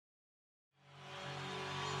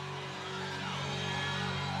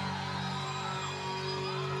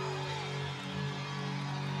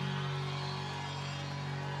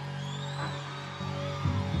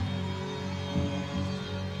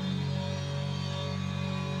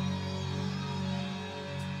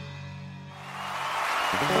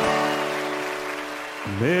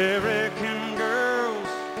American girls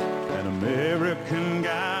and American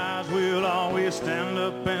guys will always stand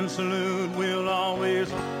up and salute. We'll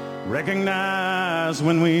always recognize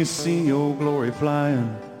when we see your glory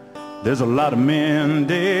flying. There's a lot of men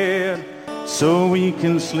dead, so we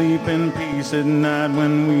can sleep in peace at night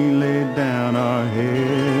when we lay down our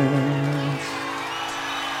heads.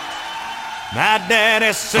 My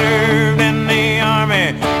daddy served in the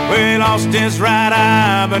army, where he lost his right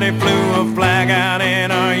eye, but he flew a flag out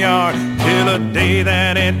in our yard till the day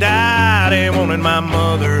that he died. He wanted my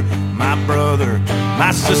mother, my brother,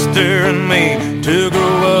 my sister and me to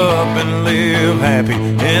grow up and live happy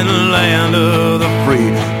in the land of the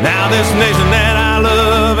free. Now this nation that I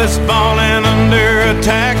love is falling under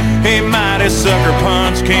attack. A mighty sucker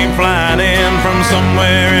punch came flying in from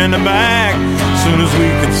somewhere in the back. Soon as we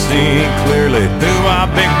could see clearly through our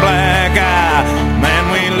big black eye, man,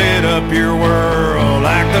 we lit up your world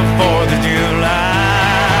like the 4th of July.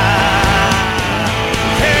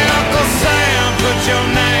 Hey, Uncle Sam, put your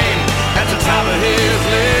name at the top of his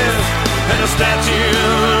list, and the Statue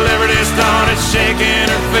of Liberty started shaking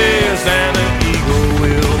her fist, and the eagle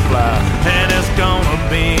will fly, and it's gonna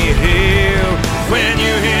be here when you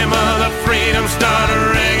hear Mother Freedom start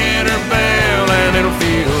ringing her bell, and it'll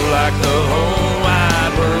feel like the whole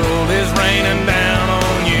wide world is raining down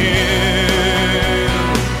on you.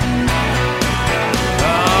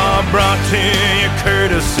 Oh, brought to you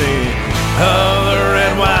courtesy of the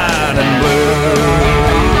red, white, and blue.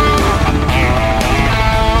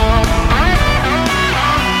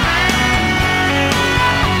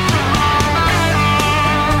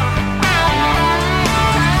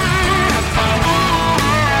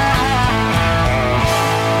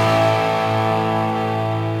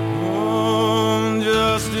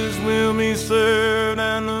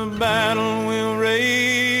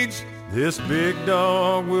 This big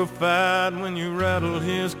dog will fight when you rattle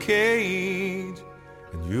his cage,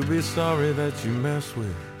 and you'll be sorry that you mess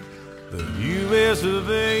with the U.S. of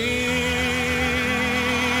A.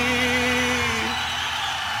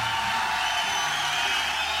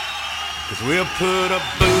 'Cause we'll put a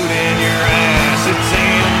boot in your ass, it's the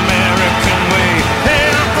American way. Hey,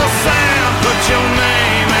 Uncle Sam, put your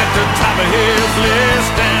name at the top of his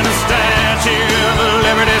list, and the Statue of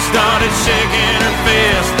Liberty started shaking her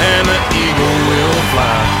fist, and the eagle will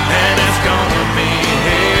fly, and it's gonna be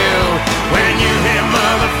hell when you hear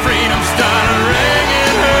Mother Freedom start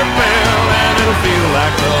ringing her bell, and it'll feel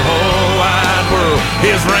like the whole wide world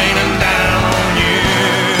is raining down on you.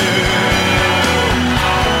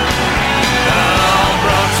 All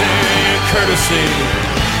brought to you courtesy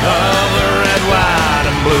of the red, white,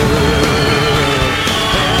 and blue.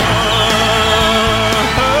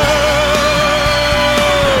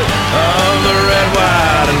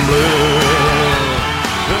 White and blue.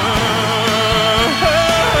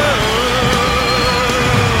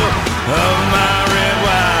 Of my red,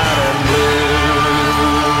 white, and blue.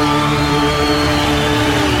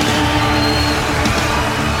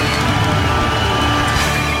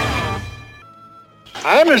 I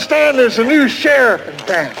understand there's a new sheriff in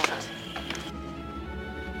town.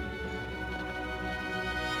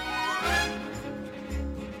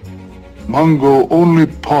 Mongo only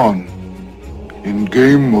pawn in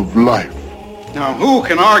game of life. Now, who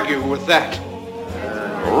can argue with that?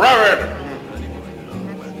 Reverend!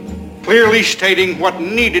 Clearly stating what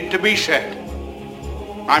needed to be said.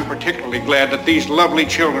 I'm particularly glad that these lovely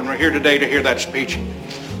children were here today to hear that speech.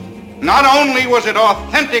 Not only was it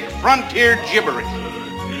authentic frontier gibberish,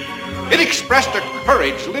 it expressed a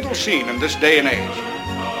courage little seen in this day and age.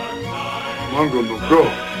 Mongo no go.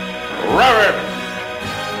 Reverend!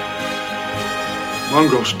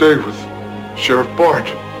 Mongo stay with Sheriff Bart.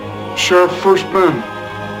 Sheriff first man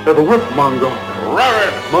ever whipped Mongo.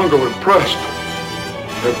 Reverend! Mongo impressed.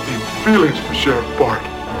 Have deep feelings for Sheriff Bart.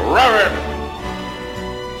 Reverend!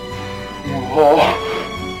 Oh,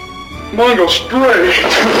 Mongo stray.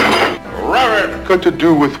 Reverend! Got to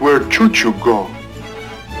do with where Choo-Choo go.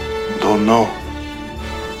 Don't know.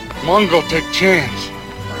 Mongo take chance.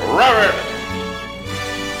 Reverend!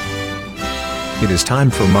 It is time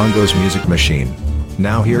for Mongo's Music Machine.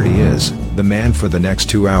 Now here he is, the man for the next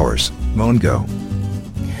 2 hours, Mongo.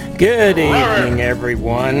 Good evening,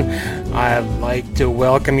 everyone. I'd like to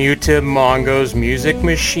welcome you to Mongo's Music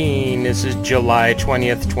Machine. This is July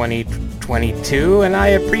 20th, 2022, and I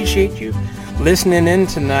appreciate you listening in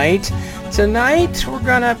tonight. Tonight, we're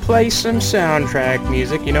gonna play some soundtrack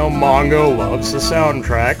music. You know, Mongo loves the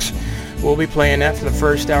soundtracks. We'll be playing that for the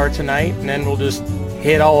first hour tonight, and then we'll just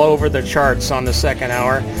hit all over the charts on the second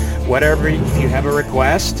hour. Whatever, if you have a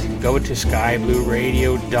request, go to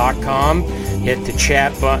skyblueradio.com, hit the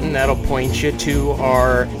chat button. That'll point you to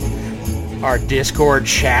our Discord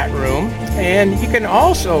chat room. And you can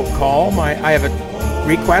also call I have a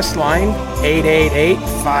request line,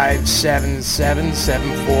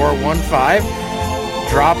 888-577-7415.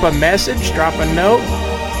 Drop a message, drop a note,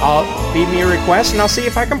 leave me a request, and I'll see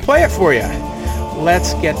if I can play it for you.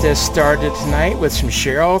 Let's get this started tonight with some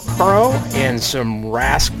Sheryl Crow and some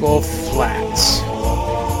Rascal Flatts.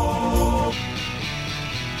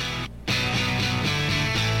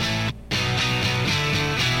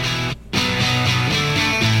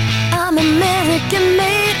 I'm American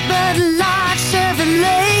made, but like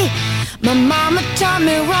Chevrolet. My mama taught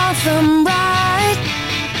me wrong from right.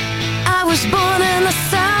 I was born in the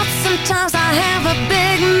South. Sometimes I have a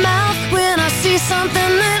big mouth when I see something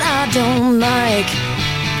that I don't like.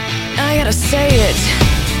 I gotta say it.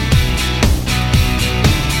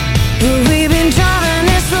 We've been driving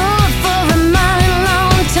this road for a mighty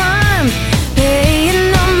long time,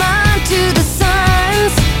 paying no mind to the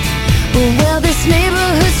signs. Well, this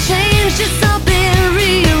neighborhood's changed, it's all been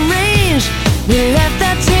rearranged. We left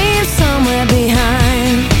that team somewhere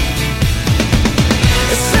behind.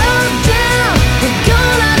 Slow down, we're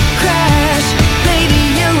gonna crash.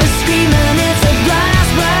 Radio is screaming, it's a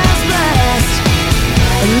blast, blast, blast.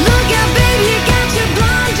 Look out, baby, you got your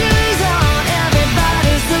blinders on.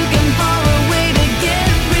 Everybody's looking for a way to get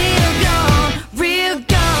real gone, real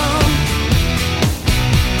gone,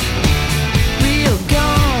 real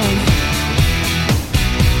gone.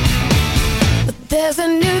 But there's a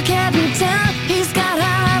new cat in town, he's got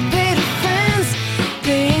high-paid friends.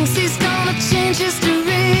 Thinks he's gonna change history.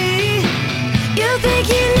 You think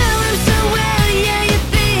you know him so well, yeah, you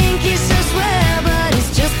think he's so swell, but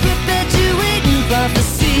he's just perpetuating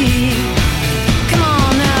prophecy. Come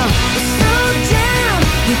on now, slow down,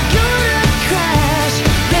 you're gonna crash.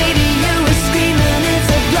 Radio is screaming, it's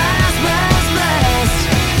a blast, blast, blast.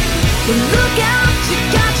 But look out, you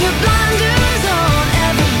got your blinders on.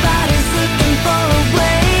 Everybody's looking for a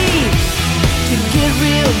way to get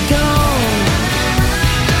real gone,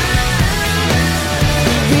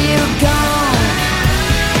 real gone,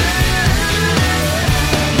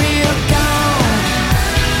 real gone,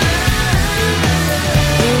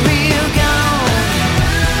 real gone.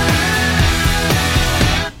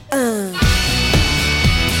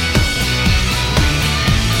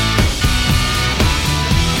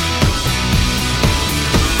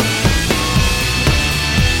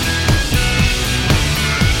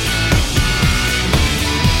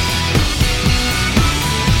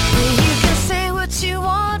 You can say what you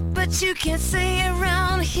want, but you can't say it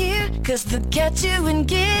around here, 'cause they'll get you and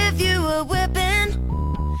give you a whipping.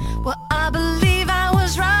 Well, I believe I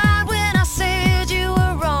was right when I said you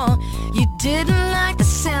were wrong. You didn't like the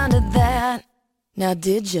sound of that, now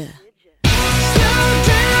did ya? Slow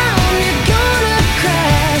down, you're gonna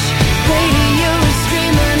crash. Radio is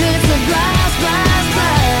screaming, it's a blast, blast,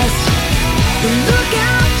 blast. But look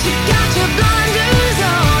out, you got your blinders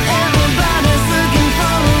on. Everybody's looking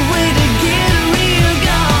for a way to get real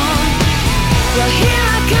gone. Well, here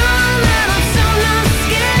I come, and I'm so not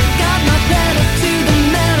scared. Got my pedal to the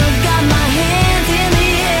metal, got my hands in the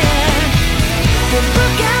air. But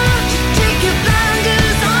look out, you take your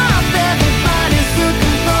blinders off. Everybody's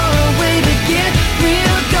looking for a way to get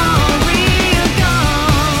real gone, real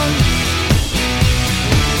gone,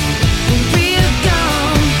 real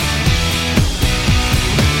gone.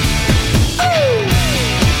 Ooh.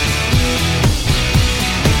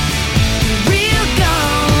 Real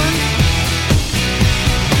gone.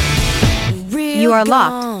 Real You are gone.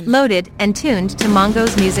 locked, loaded, and tuned to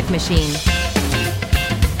Mongo's Music Machine.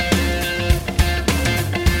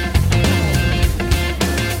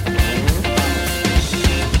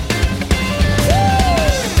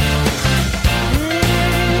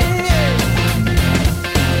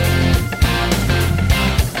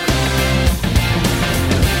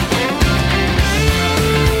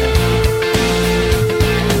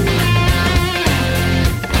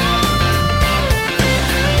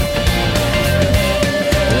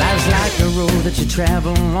 Life's like a road that you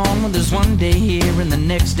travel on, when there's one day here and the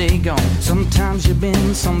next day gone. Sometimes you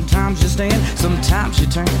bend, sometimes you stand, sometimes you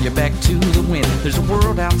turn your back to the wind. There's a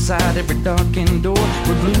world outside every darkened door,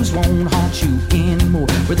 where blues won't haunt you anymore,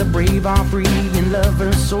 where the brave are free and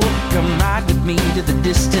lovers soar. Come ride with me to the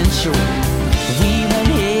distant shore. We won't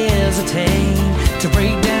hesitate to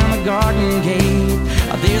break down the garden gate.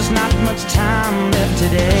 There's not much time left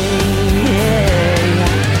today.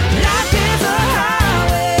 Life is a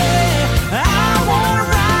highway, I wanna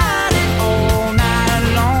ride it all night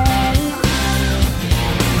long.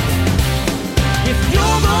 If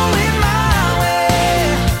you're going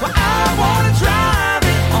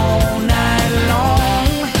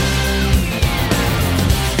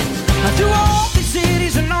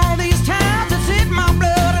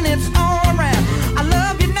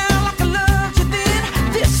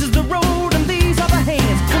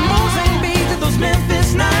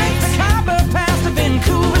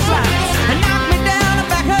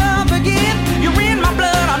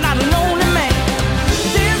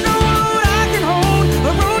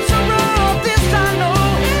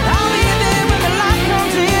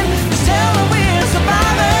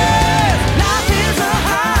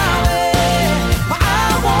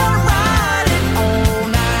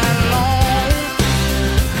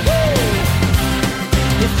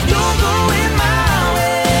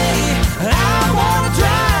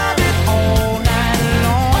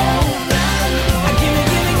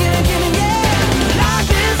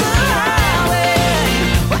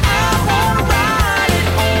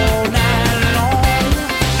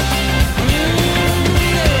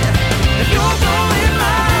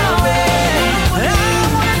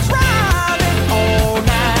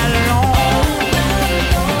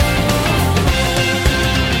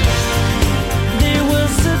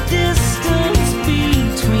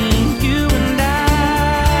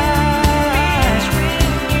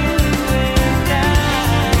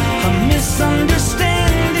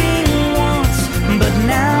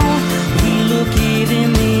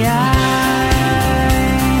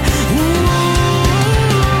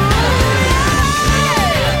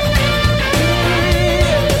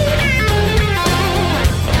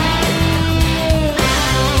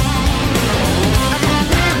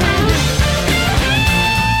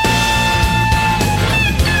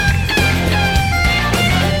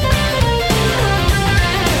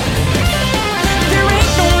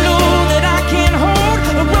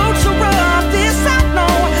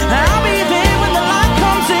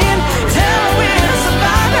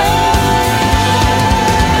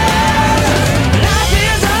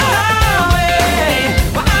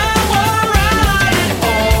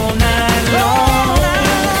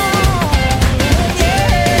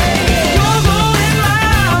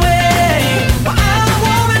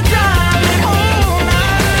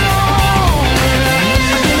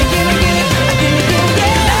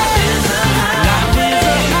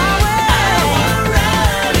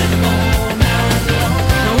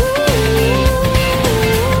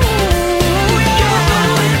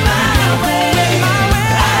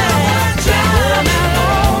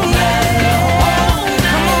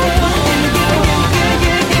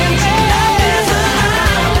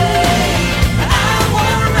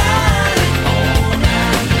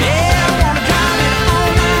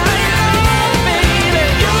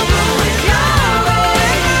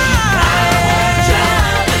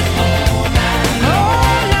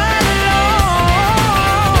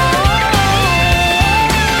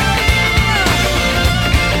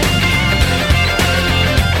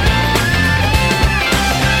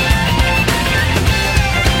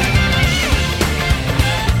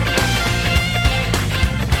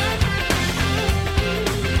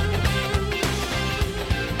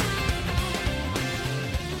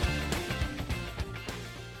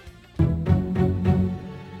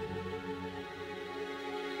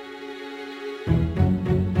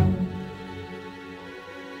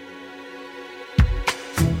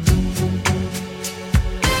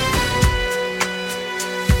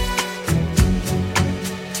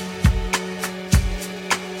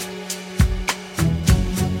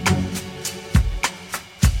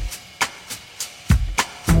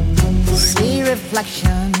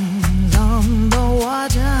reflections on the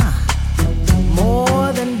water,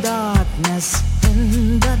 more than darkness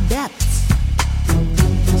in the depths.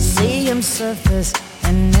 See him surface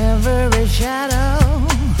in every shadow.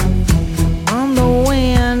 On the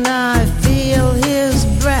wind I feel his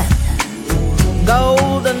breath.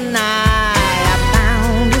 Golden eye, I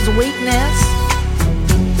found his weakness.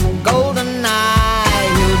 Golden eye,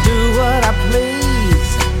 he'll do what I please.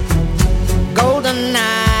 Golden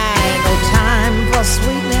eye, no time for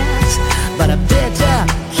sweetness, but a bitter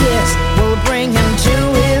kiss will bring him to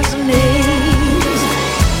his knees.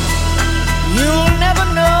 You'll never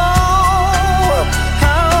know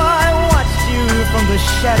how I watched you from the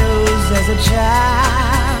shadows as a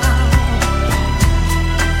child.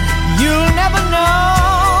 You'll never know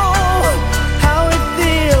how it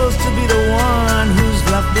feels to be the one who's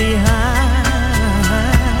left behind.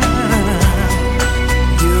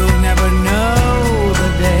 You'll never know the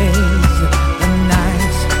days, the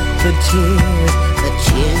nights, the tears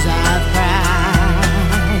I've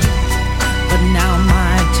cried. But now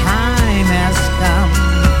my time has come,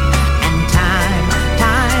 and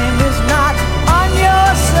time is not on your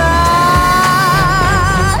side.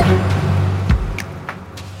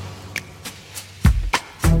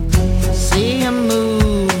 See him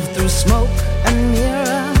move through smoke and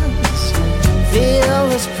mirrors, feel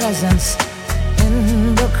his presence in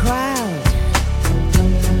the crowd.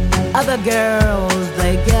 Other girls,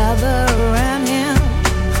 they gather around him.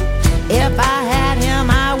 If I had him,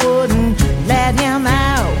 I wouldn't let him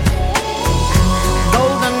out.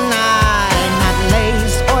 Golden eye, not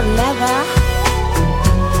lace or leather.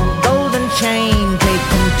 Golden chain, take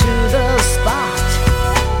him to the spot.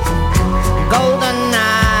 Golden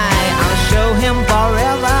eye, I'll show him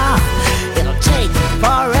forever. It'll take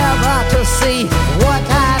forever to see what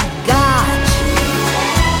I've got.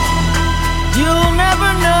 You'll never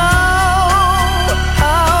know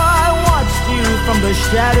how I watched you from the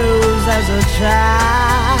shadows as a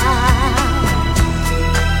child.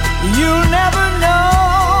 You'll never know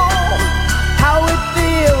how it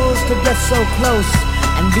feels to get so close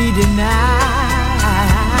and be denied.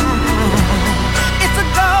 It's a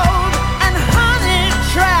gold and honey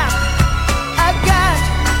trap I've got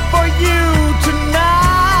for you tonight.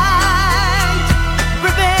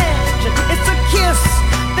 Revenge, it's a kiss,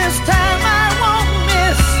 this time I won't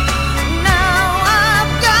miss. Now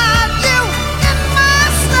I've got you in my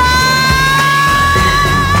sight.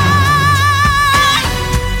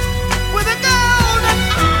 With a golden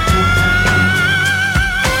eye.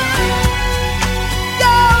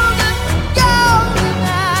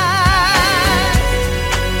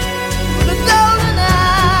 With a golden eye.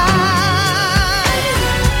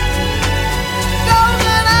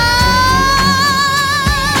 Golden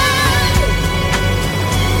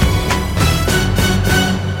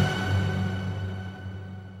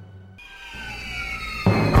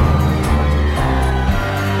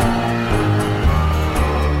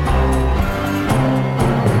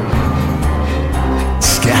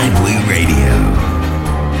Sky Blue Radio.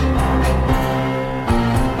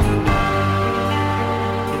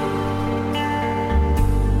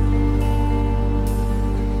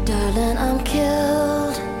 Darling, I'm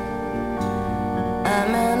killed.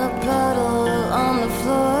 I'm in a puddle on the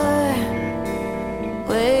floor,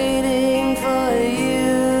 waiting for you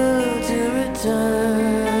to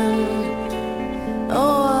return.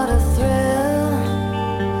 Oh, what a thrill.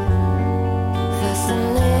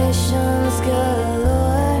 Fascinations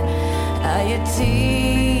galore. How you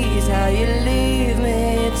tease, how you leave me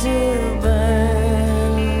to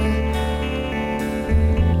burn.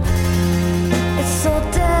 It's so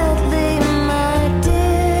deadly, my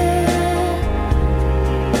dear.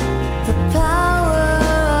 The power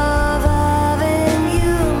of having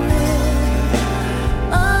you near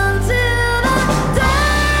until I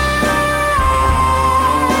die.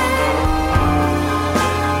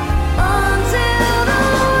 Until the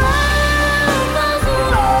rain comes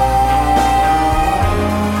away.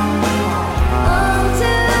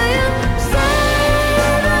 Until you say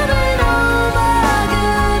that we know my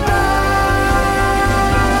goodbyes.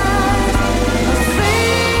 I see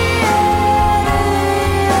it in your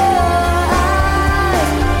eyes.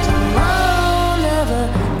 Tomorrow never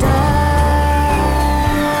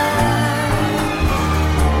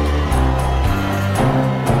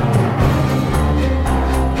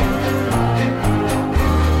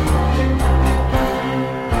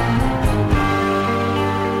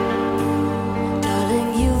Darling,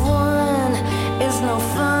 you won. It's no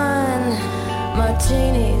fun.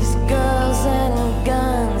 Martinis, girls, and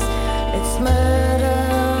guns. It's murder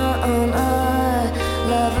on our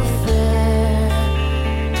love affair.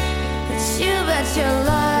 It's you bet your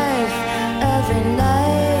life.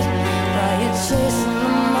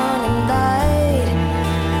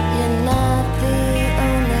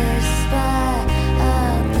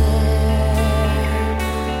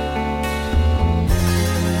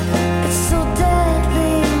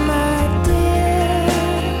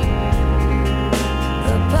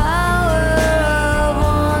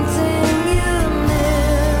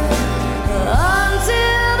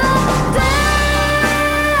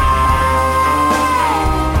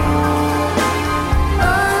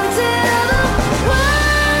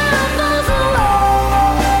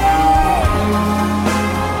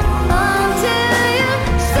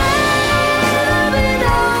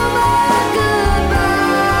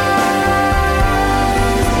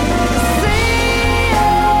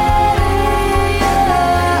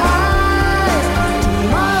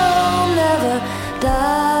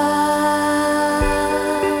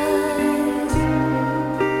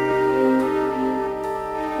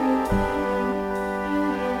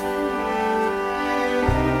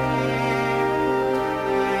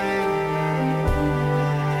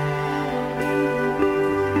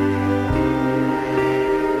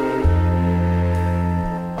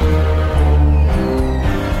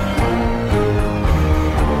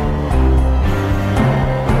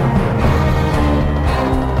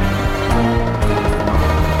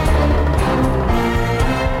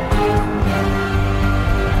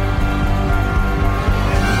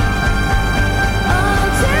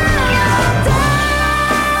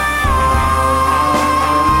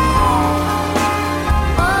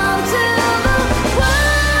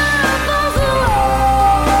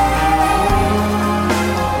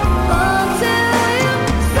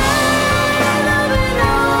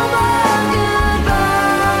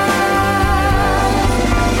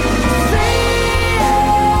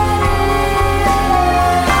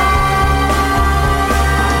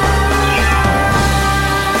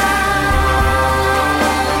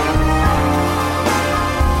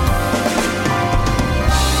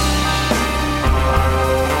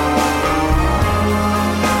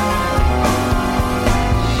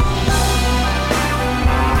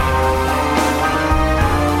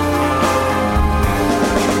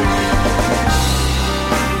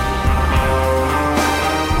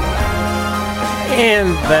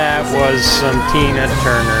 And that was some Tina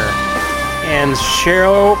Turner. And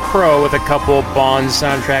Sheryl Crow with a couple Bond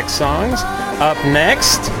soundtrack songs. Up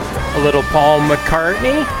next, a little Paul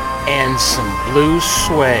McCartney and some Blue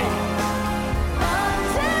Sway.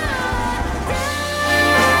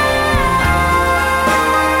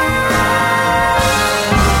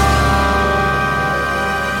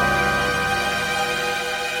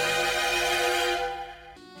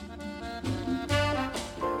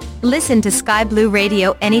 Listen to Sky Blue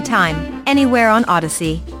Radio anytime, anywhere on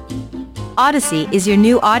Odyssey. Odyssey is your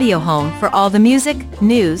new audio home for all the music,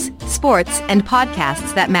 news, sports, and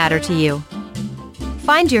podcasts that matter to you.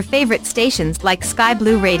 Find your favorite stations like Sky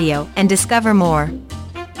Blue Radio and discover more.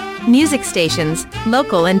 Music stations,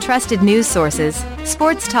 local and trusted news sources,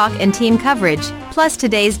 sports talk and team coverage, plus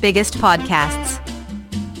today's biggest podcasts.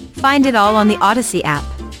 Find it all on the Odyssey app.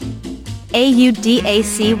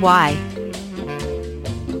 AUDACY.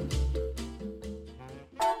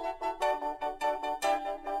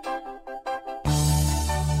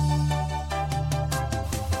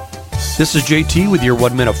 This is JT with your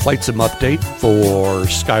 1-minute Flight Sim update for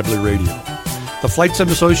Sky Blue Radio. The Flight Sim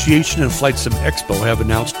Association and Flight Sim Expo have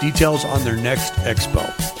announced details on their next expo.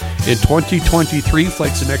 In 2023,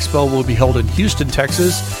 Flight Sim Expo will be held in Houston,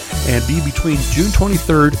 Texas, and be between June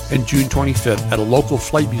 23rd and June 25th at a local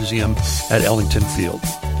flight museum at Ellington Field.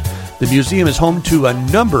 The museum is home to a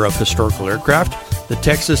number of historical aircraft, the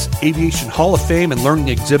Texas Aviation Hall of Fame and learning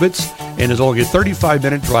exhibits, and is only a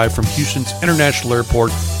 35-minute drive from Houston's International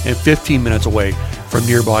Airport and 15 minutes away from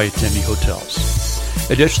nearby attendee hotels.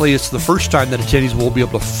 Additionally, it's the first time that attendees will be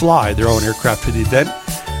able to fly their own aircraft to the event,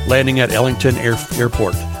 landing at Ellington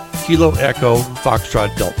Airport, Kilo Echo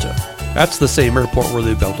Foxtrot Delta. That's the same airport where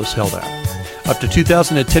the event was held at. Up to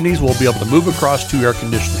 2,000 attendees will be able to move across 2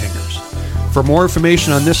 air-conditioned hangars. For more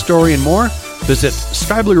information on this story and more, visit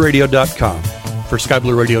skyblueradio.com. For Sky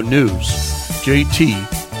Blue Radio News, JT,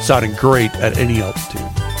 sounding great at any altitude.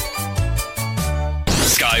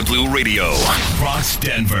 Sky Blue Radio, across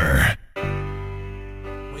Denver.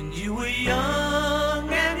 When you were young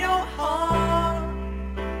and your heart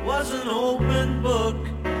was an open book,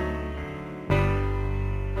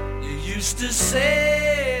 you used to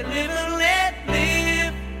say, live and let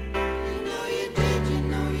live. You know you did, you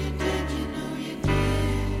know you did, you know you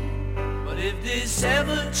did. But if this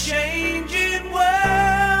ever-changing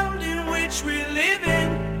world in which we live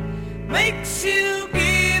in makes you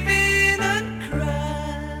give in and cry,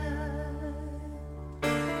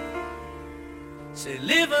 say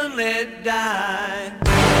live and let die.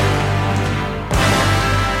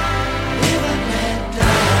 Live and let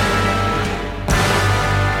die.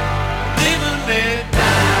 Live and let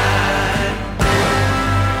die.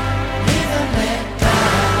 Live and let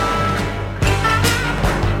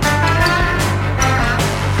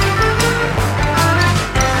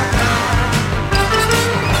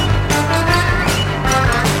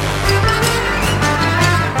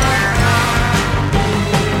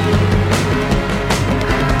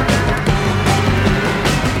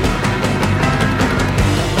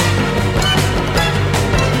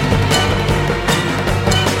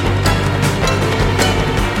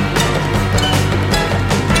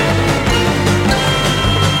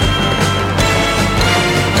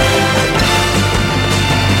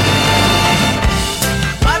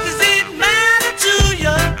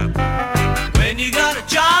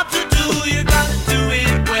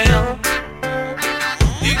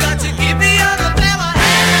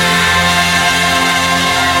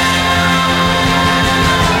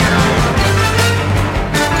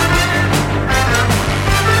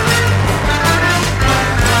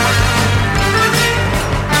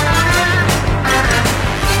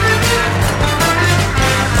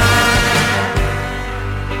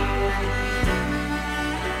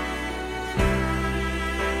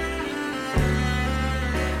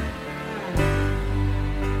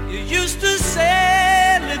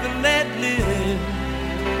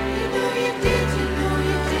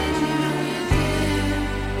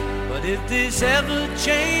this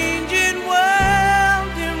ever-changing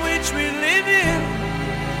world in which we live in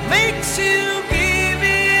makes you give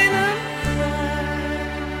in and cry,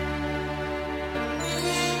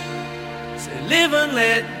 say live and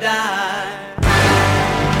let die.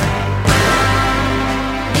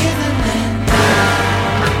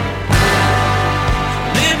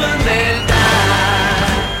 Live and let die.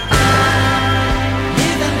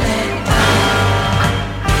 Live and let die.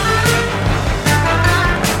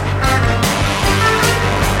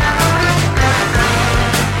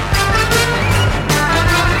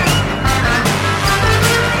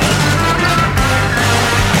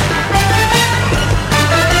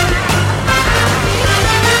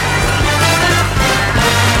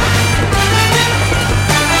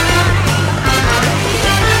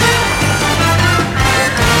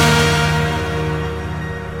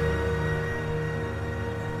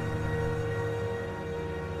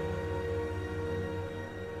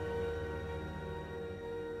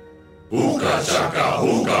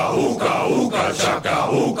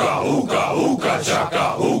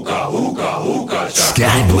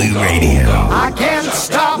 Sky Blue Radio. I can't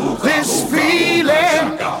stop this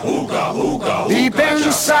feeling deep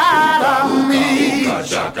inside of me.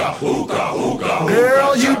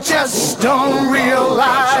 Girl, you just don't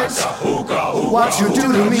realize what you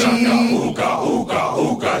do to me.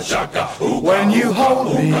 When you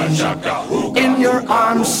hold me in your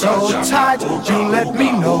arms so tight, you let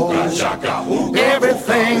me know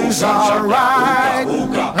everything's alright.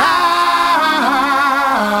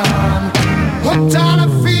 I'm hooked on a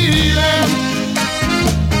feeling,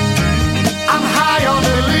 I'm high on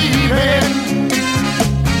believing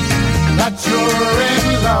that you're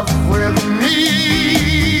in love with me.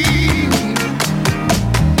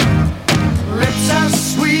 Lips as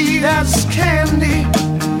sweet as candy,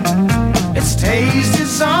 its taste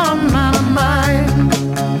is on my mind.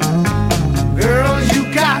 Girl, you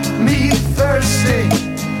got me thirsty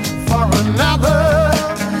for another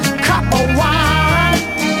cup of wine.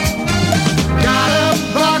 Got a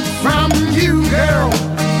bug from you, girl,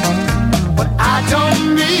 but I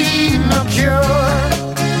don't need no cure.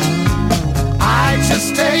 I just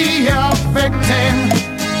stay a victim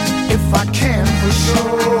if I can for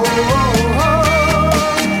sure.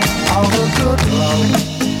 All the good love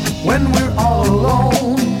when we're all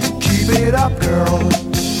alone. Keep it up, girl.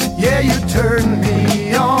 Yeah, you turn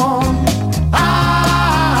me on.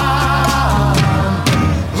 I'm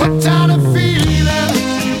hooked on a feeling,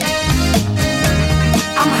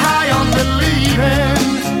 I'm high on believing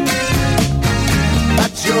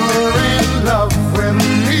that you're in love with me.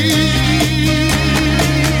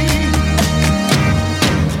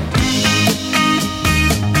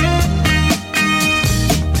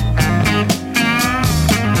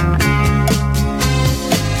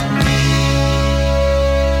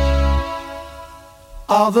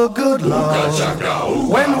 All the good love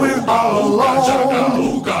when we're all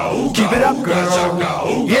alone. Keep it up,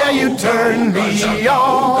 girl. Yeah, you turn me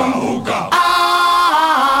on. I'm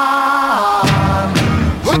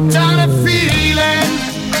hooked on a feeling,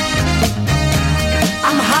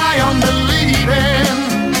 I'm high on believing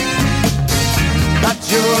that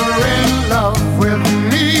you're in love with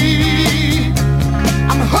me.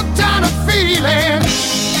 I'm hooked on a feeling,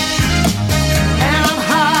 and I'm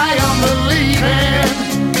high on believing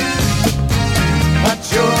that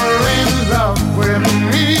you're in love with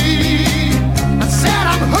me. I said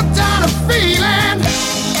I'm hooked on a feeling,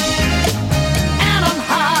 and I'm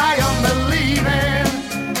high on believing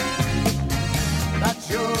that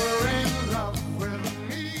you're in love with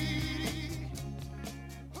me.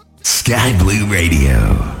 Sky Blue Radio.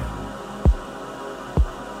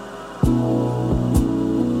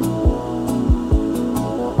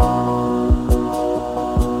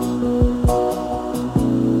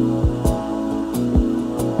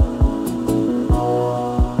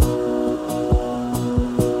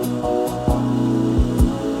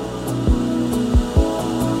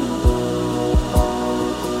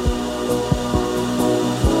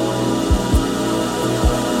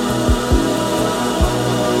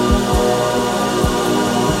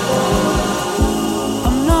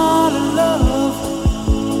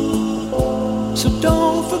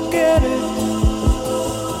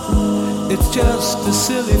 Just a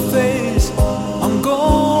silly phase I'm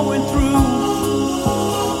going through,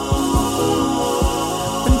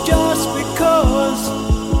 and just because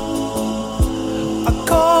I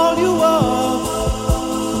call you up,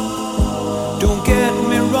 don't get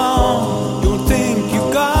me wrong, don't think you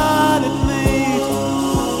got it made.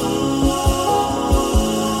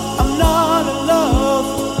 I'm not in love,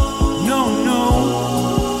 no, no.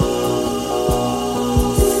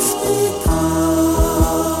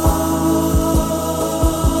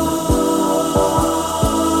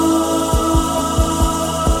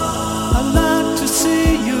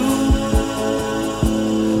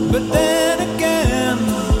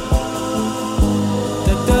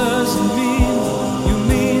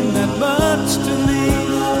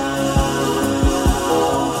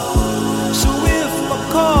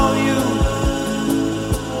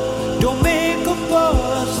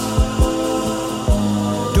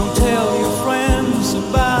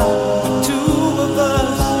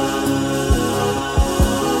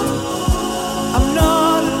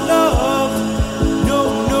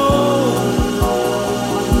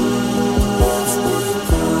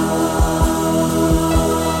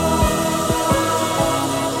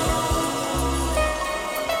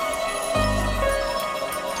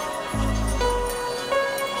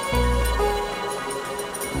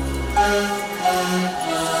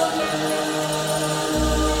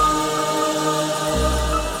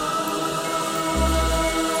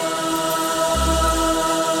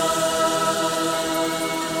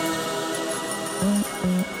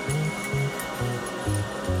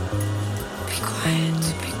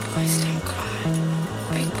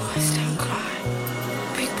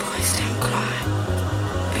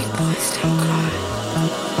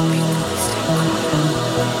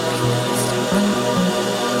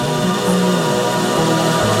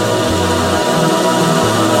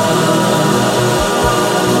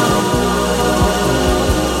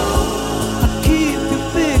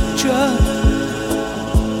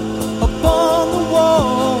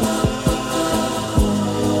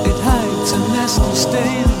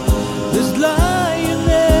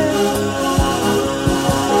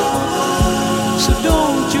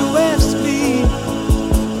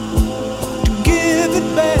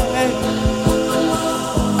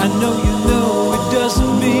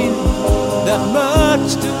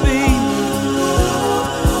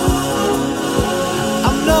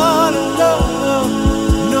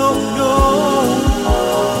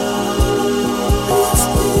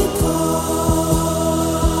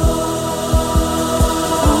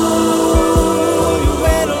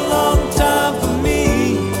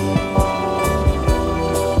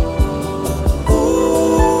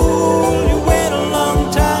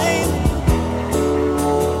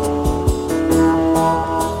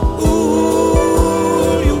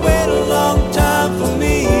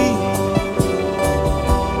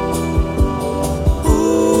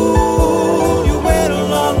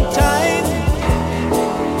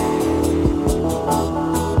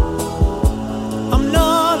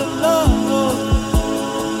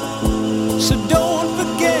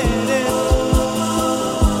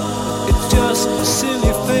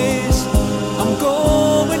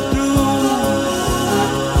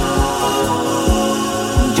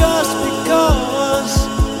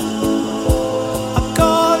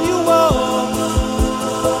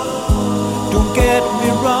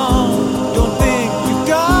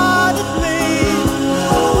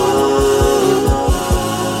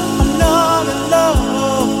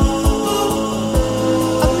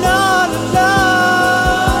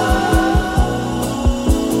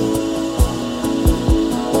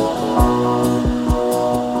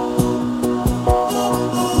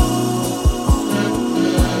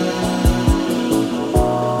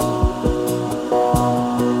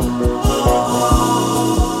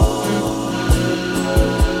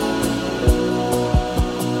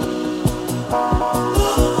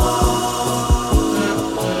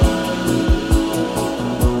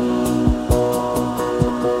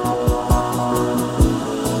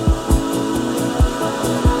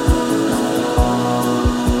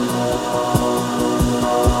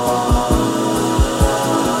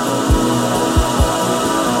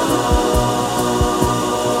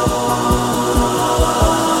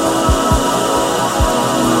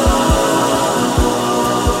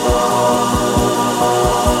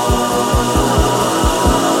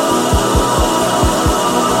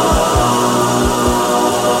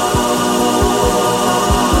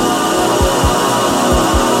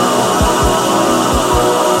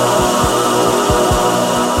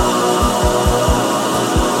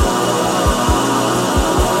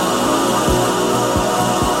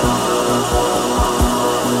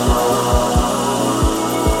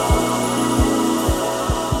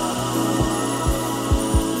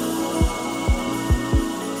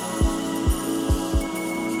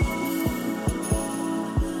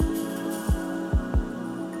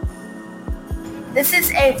 This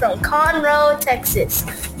is A from Conroe, Texas.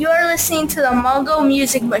 You are listening to the Mongo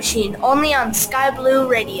Music Machine, only on Sky Blue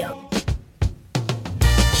Radio.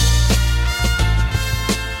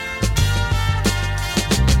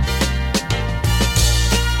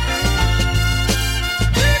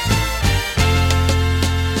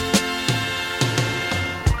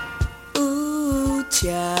 Ooh,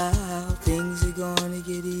 child, things are gonna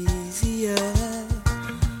get easier.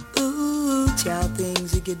 Ooh, child,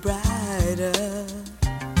 things will get brighter.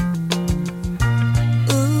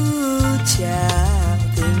 Ooh, child,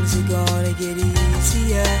 things are gonna get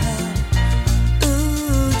easier.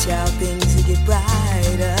 Ooh, child, things will get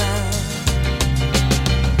brighter.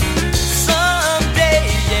 Someday,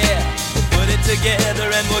 yeah, we'll put it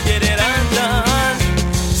together and we'll get it undone.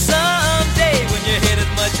 Someday, when your head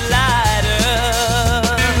is much lighter.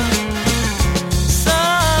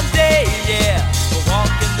 Someday, yeah, we'll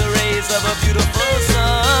walk in the rays of a beautiful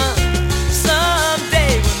sun.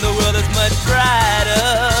 Someday, when the world is much brighter.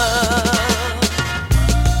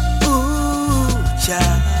 Ooh,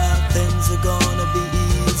 child, things are gonna be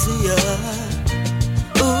easier.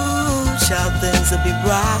 Ooh, child, things will be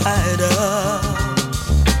brighter.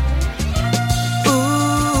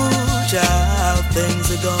 Ooh, child, things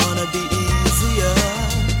are gonna be easier.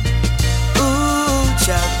 Ooh,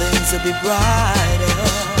 child, things will be brighter.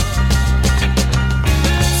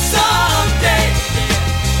 Someday,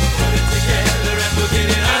 we'll put it together and we'll get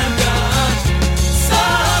it undone.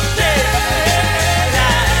 Someday,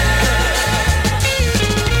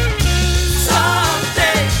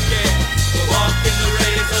 we'll walk in the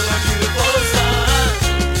rays of our beautiful sun.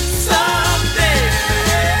 Someday,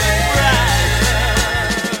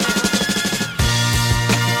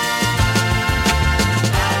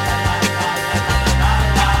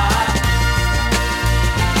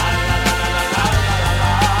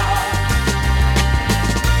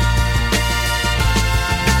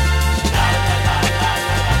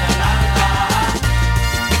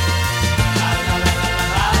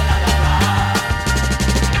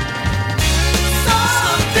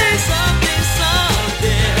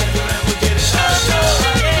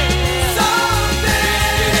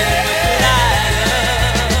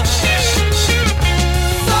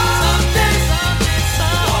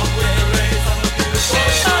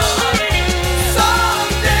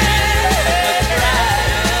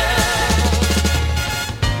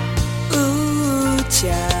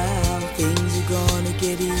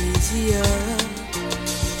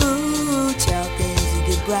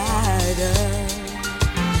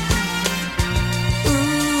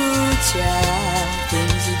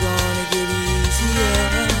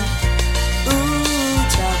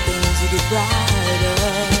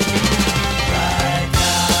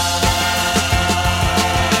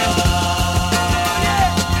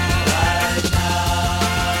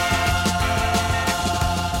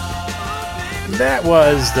 That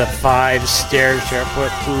was the 5 stair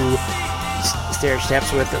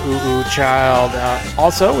steps with the Ooh Ooh Child.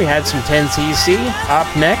 Also, we had some 10cc. Up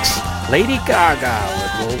next, Lady Gaga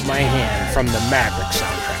with Hold My Hand from the Maverick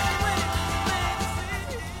soundtrack.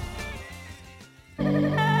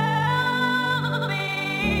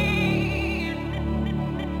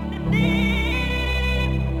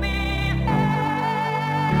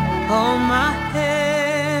 Hold my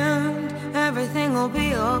hand, everything will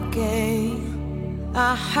be okay.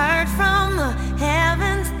 I heard from the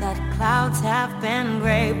heavens that clouds have been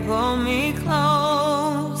gray. Pull me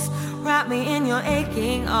close, wrap me in your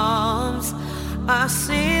aching arms. I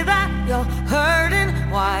see that you're hurting,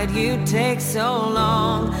 why'd you take so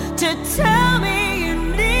long to tell me you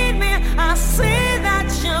need me? I see that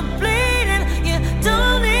you're bleeding, you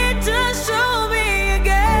don't need to show me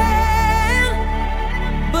again.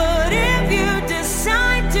 But if you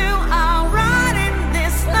decide to, I'll ride in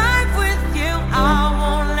this life with you. I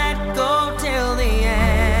won't let go till the end.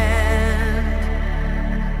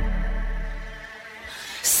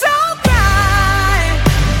 So cry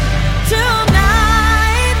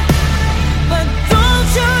tonight, but don't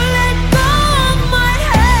you let go of my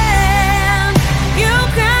hand. You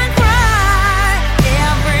can cry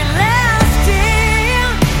every last tear.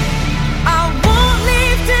 I won't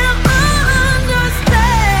leave till I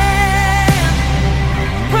understand.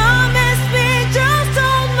 Promise me, just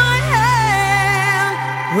hold my hand.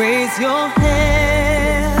 Raise your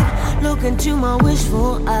head, look into my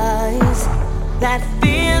wishful eyes. That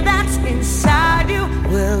fear that's inside you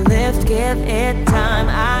will lift, give it time.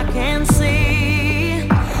 I can see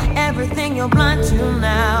everything you're blind to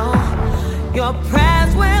now. Your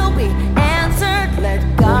prayers will be answered. Let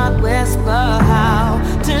God whisper how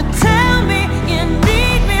to tell me you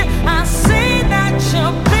need me. I see that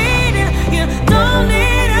you're bleeding. You don't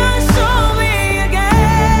need to show me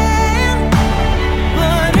again.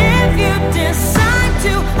 But if you decide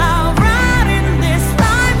to, I'll ride in this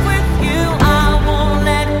life with you. I won't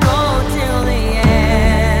let go till the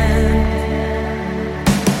end.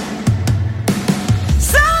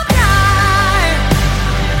 So die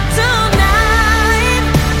tonight,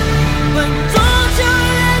 but don't you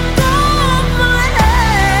let go of my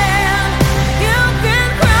hand. You can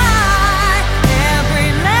cry every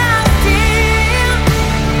last tear.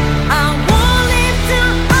 I won't leave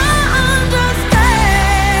till I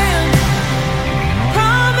understand.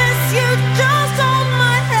 Promise you, just hold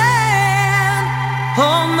my hand.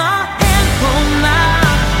 Hold my hand, hold my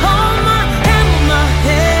hand, hold my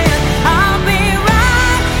hand. I'll be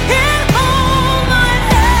right here. Hold my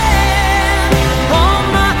hand, hold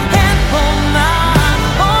my hand, hold my hand,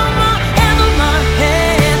 hold my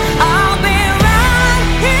hand. I'll be right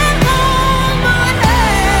here. Hold my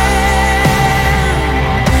hand.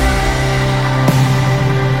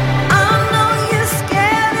 I know you're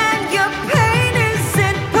scared and your pain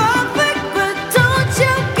isn't perfect, but don't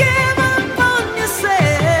you give up on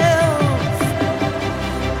yourself.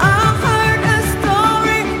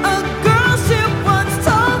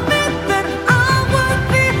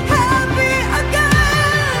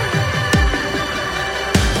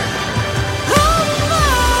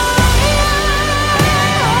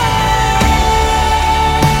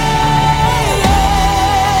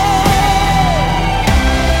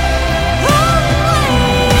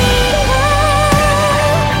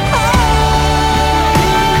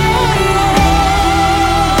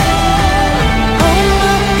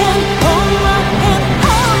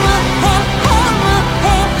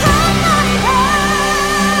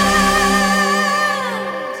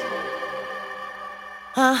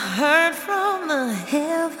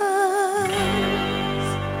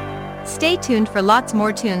 Stay tuned for lots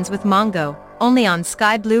more tunes with Mongo, only on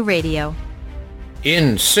Sky Blue Radio.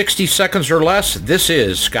 In 60 seconds or less, this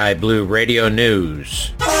is Sky Blue Radio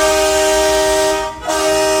News.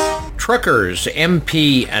 Truckers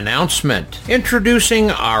MP announcement,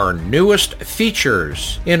 introducing our newest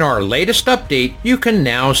features. In our latest update, you can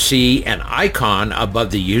now see an icon above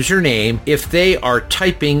the username if they are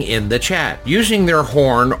typing in the chat, using their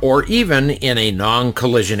horn, or even in a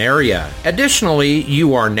non-collision area. Additionally,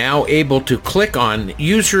 you are now able to click on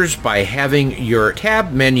users by having your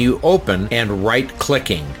tab menu open and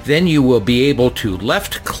right-clicking. Then you will be able to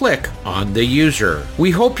left-click on the user. We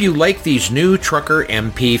hope you like these new Trucker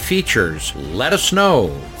MP features. Let us know.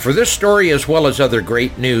 For this story as well as other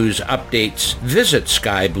great news updates, visit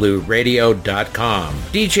skyblueradio.com.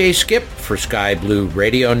 DJ Skip for Sky Blue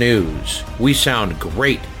Radio News. We sound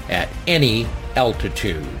great at any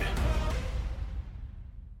altitude.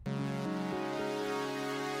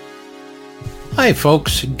 Hi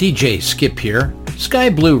folks, DJ Skip here. Sky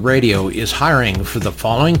Blue Radio is hiring for the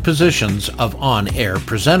following positions of on-air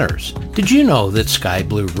presenters. Did you know that Sky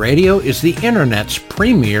Blue Radio is the Internet's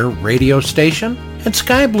premier radio station? At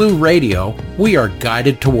Sky Blue Radio, we are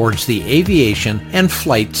guided towards the aviation and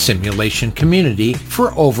flight simulation community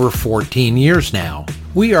for over 14 years now.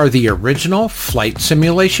 We are the original flight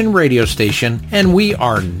simulation radio station, and we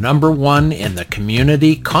are number one in the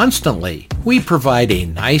community constantly. We provide a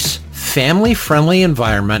nice, family-friendly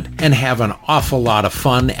environment and have an awful lot of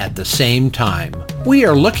fun at the same time. We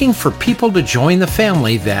are looking for people to join the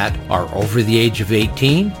family that are over the age of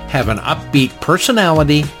 18, have an upbeat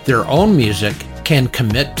personality, their own music, can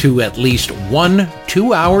commit to at least 1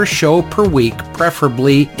 2-hour show per week,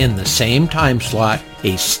 preferably in the same time slot,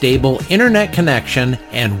 a stable internet connection,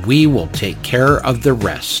 and we will take care of the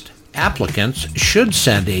rest. Applicants should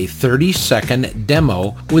send a 30-second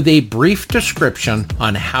demo with a brief description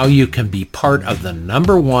on how you can be part of the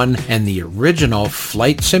number one and the original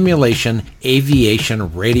flight simulation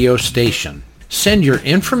aviation radio station. Send your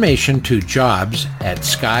information to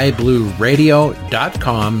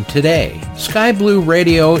jobs@skyblueradio.com today. Sky Blue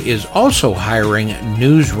Radio is also hiring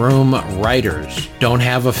newsroom writers. Don't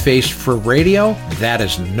have a face for radio? That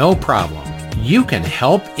is no problem. You can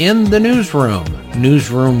help in the newsroom.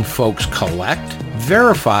 Newsroom folks collect,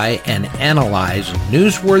 verify, and analyze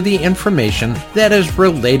newsworthy information that is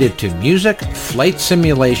related to music, flight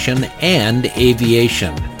simulation, and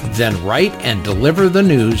aviation. Then write and deliver the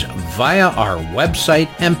news via our website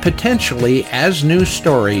and potentially as news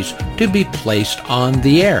stories to be placed on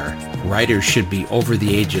the air. Writers should be over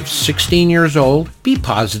the age of 16 years old, be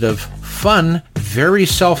positive, fun, very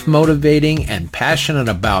self-motivating, and passionate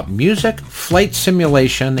about music, flight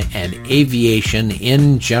simulation, and aviation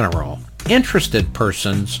in general. Interested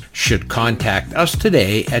persons should contact us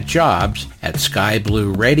today at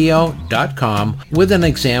jobs@skyblueradio.com with an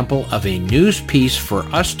example of a news piece for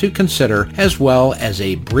us to consider, as well as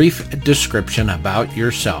a brief description about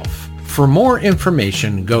yourself. For more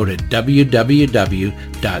information, go to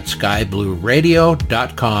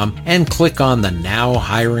www.skyblueradio.com and click on the Now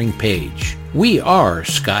Hiring page. We are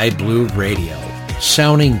Sky Blue Radio,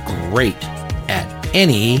 sounding great at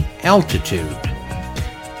any altitude.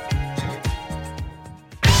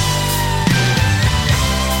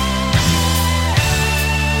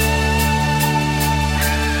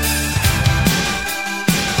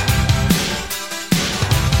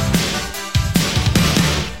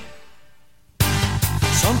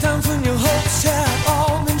 Sometimes when your hopes have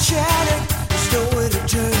all been shattered, there's nowhere to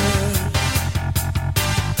turn.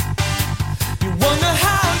 You wonder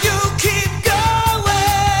how you keep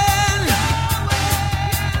going.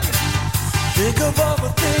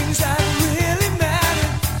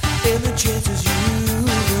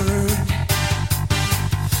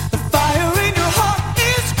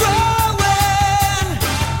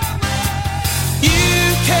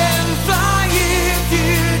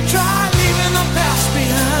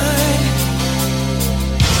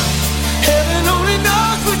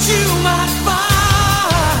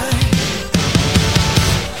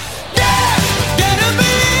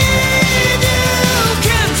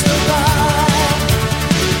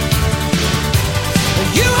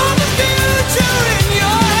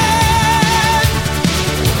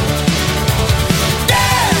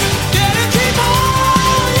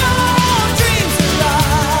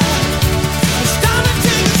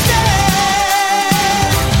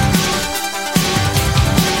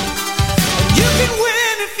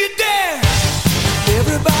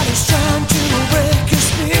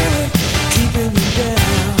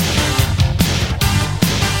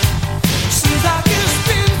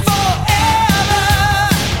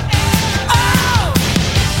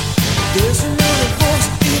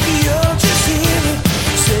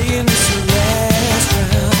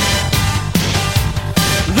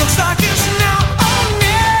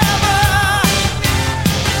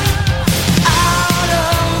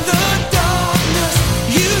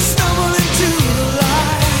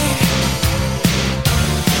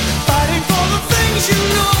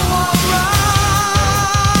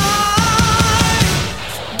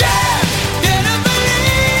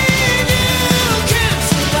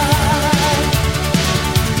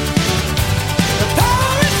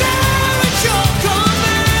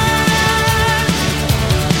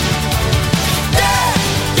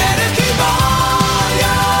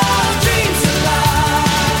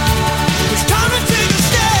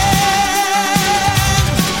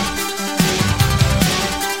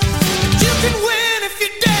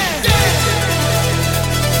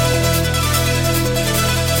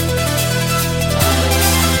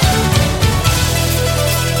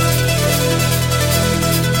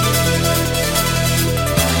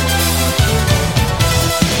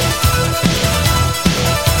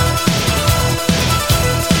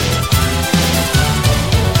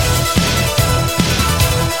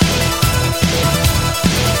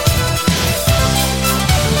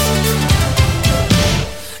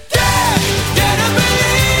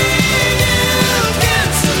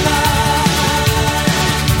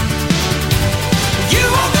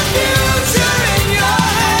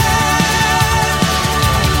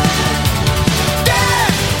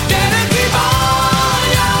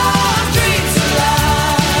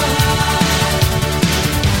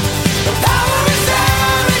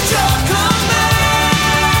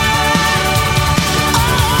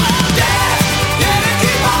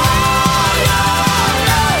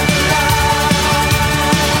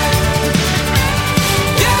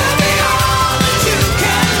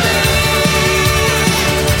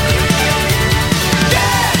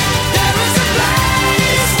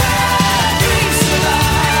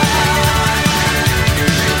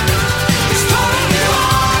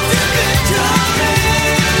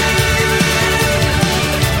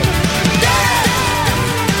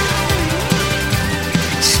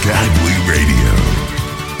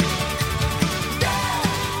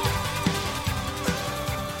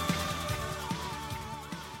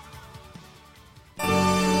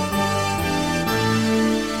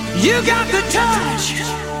 the touch.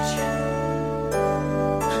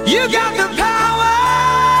 You got the power.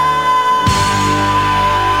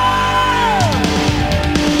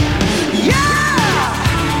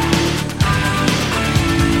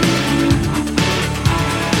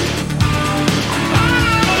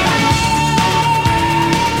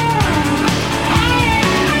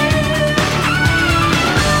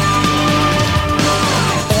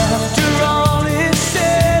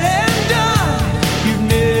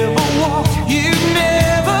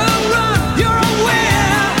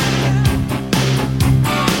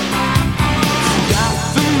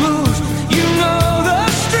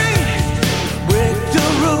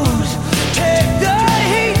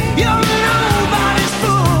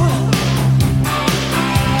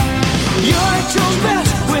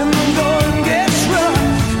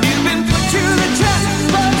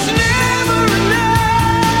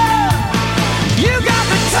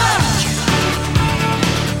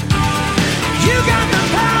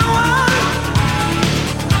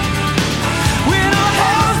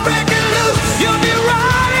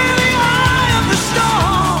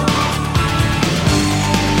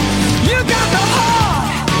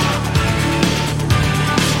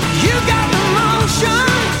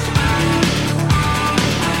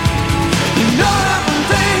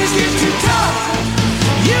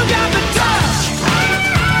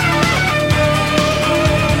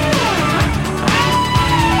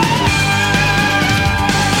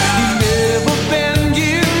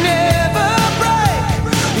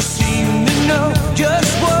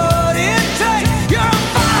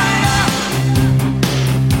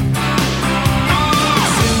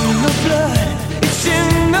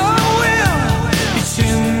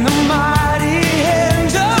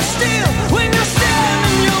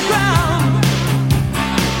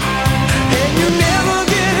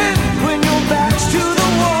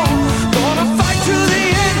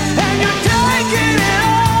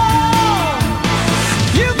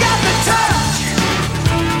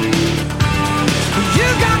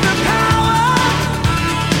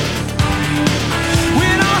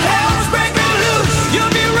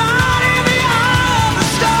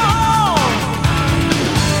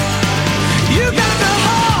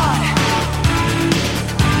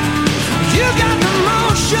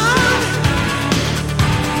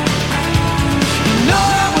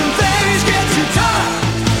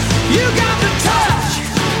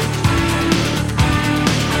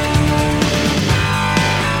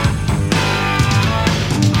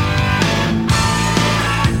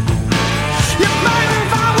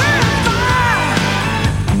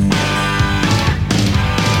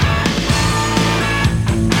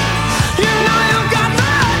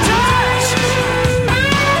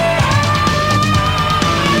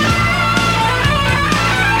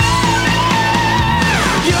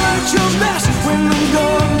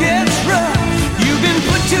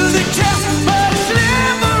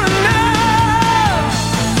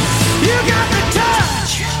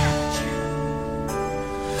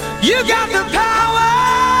 You got the power.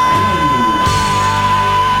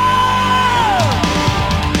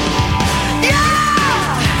 Yeah.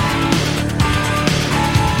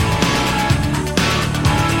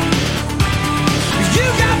 You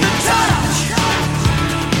got the touch.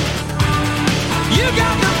 You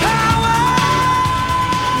got the power.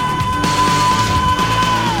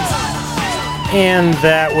 And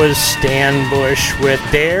that was Stan Bush with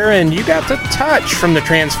Dare, and You Got the Touch from the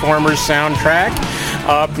Transformers soundtrack.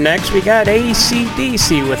 Up next, we got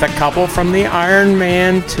AC/DC with a couple from the Iron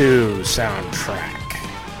Man 2 soundtrack.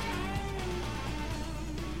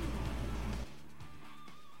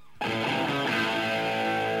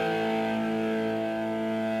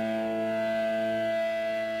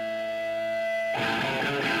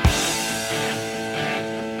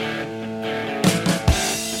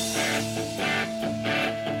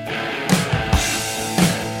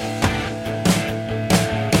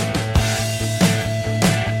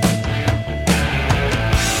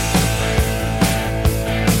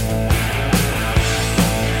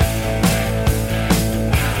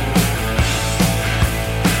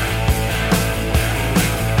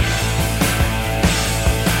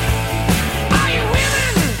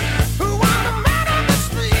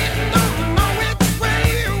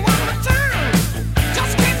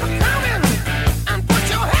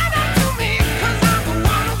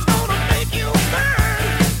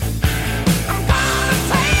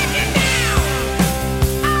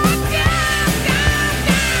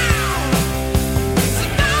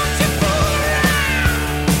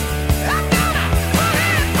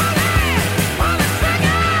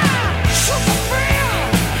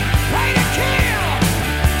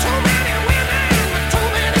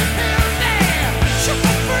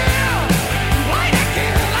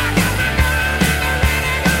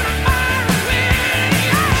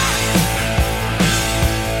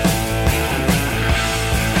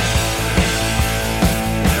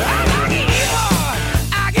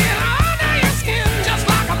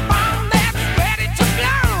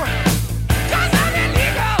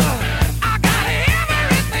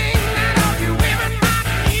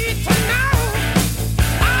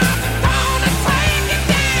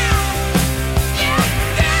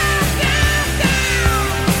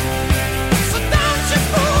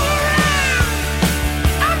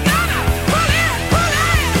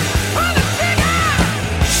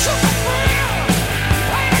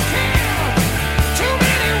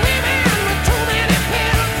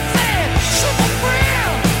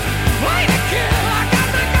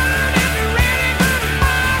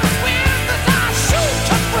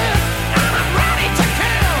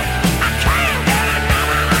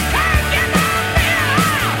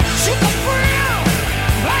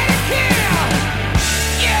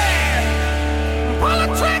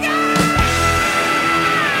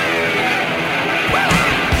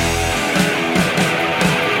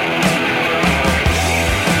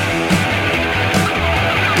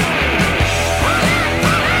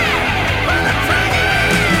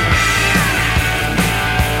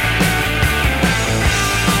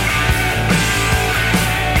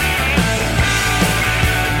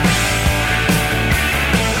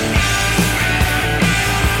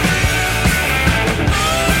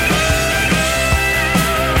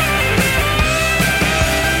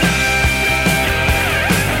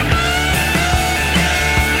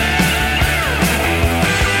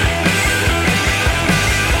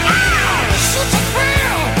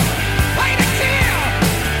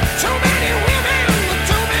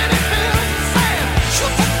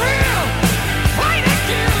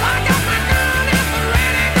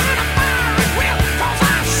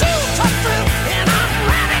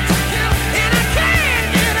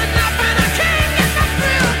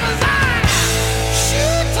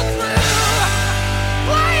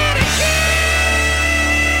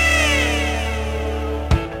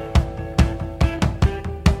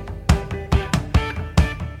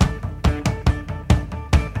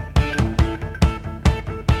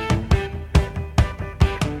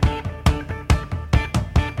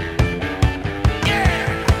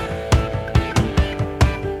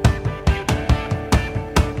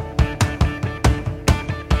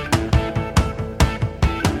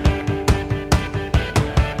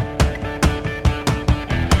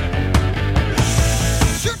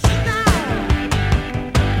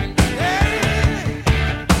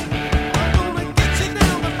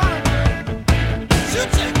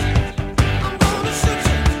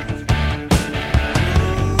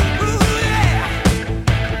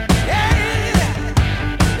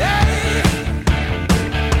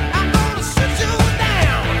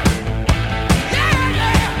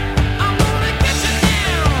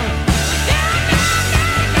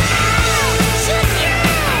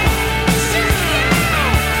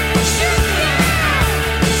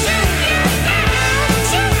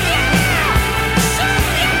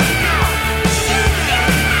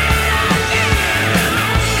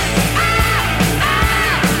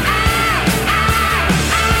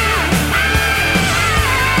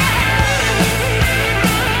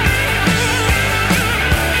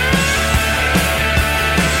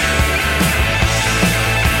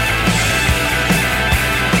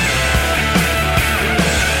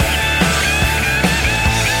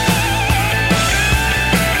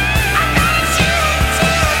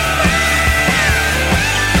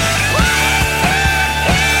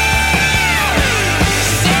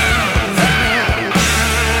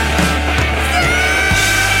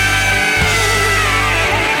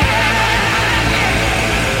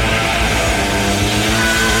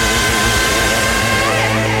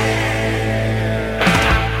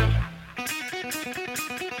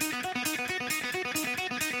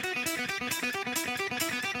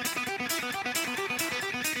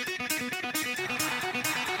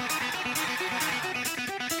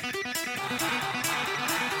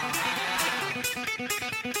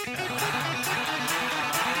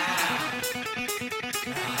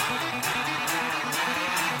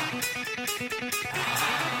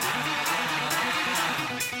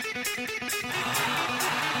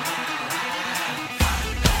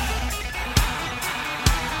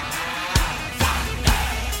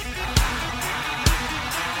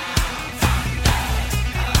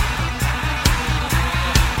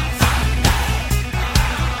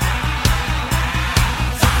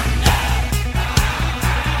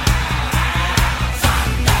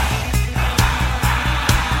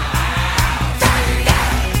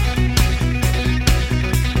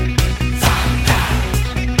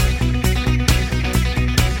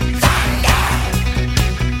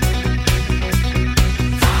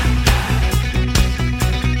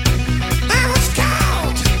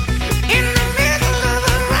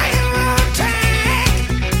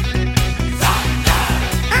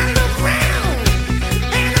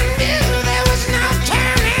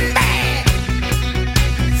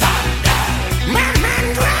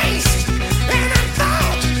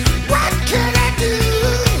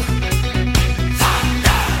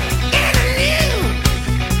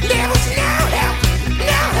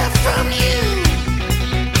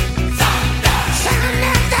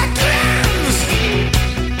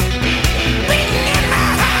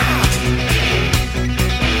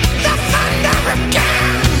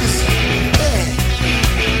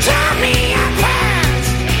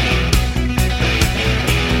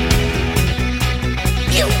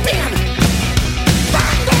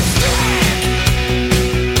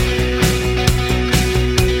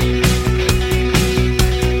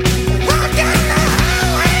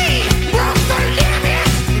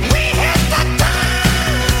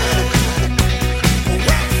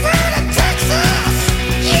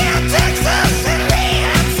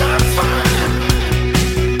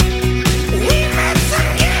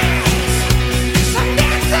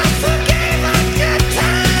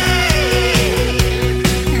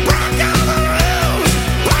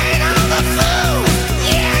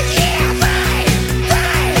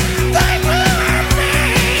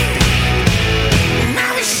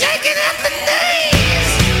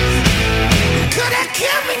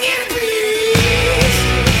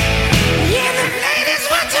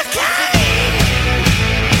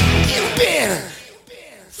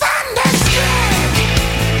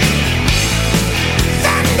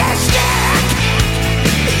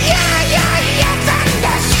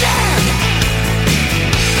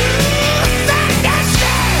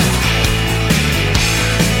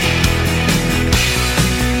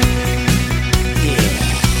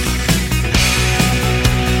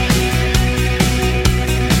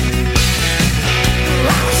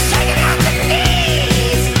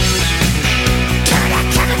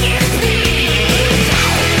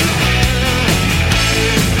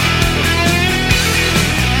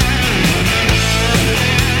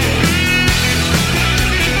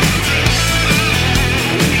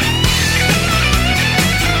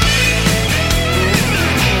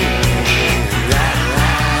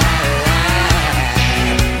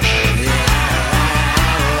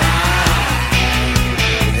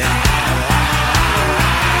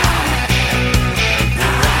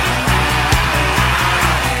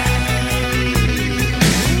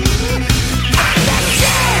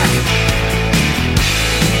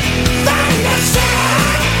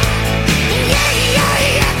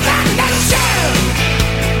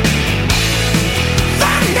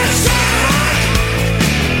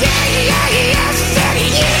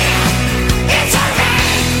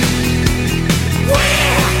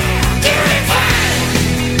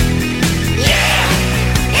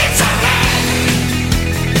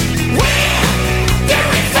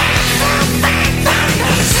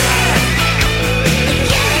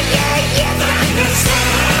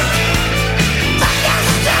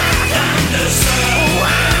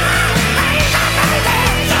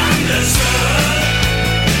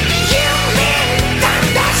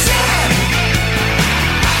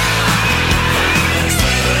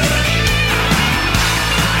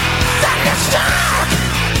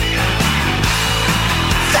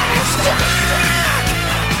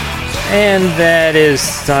 And that is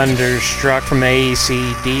Thunderstruck from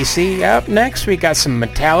AC/DC. Up next, we got some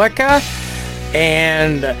Metallica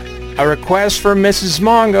and a request for Mrs.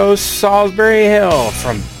 Mongo's Salisbury Hill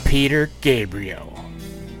from Peter Gabriel.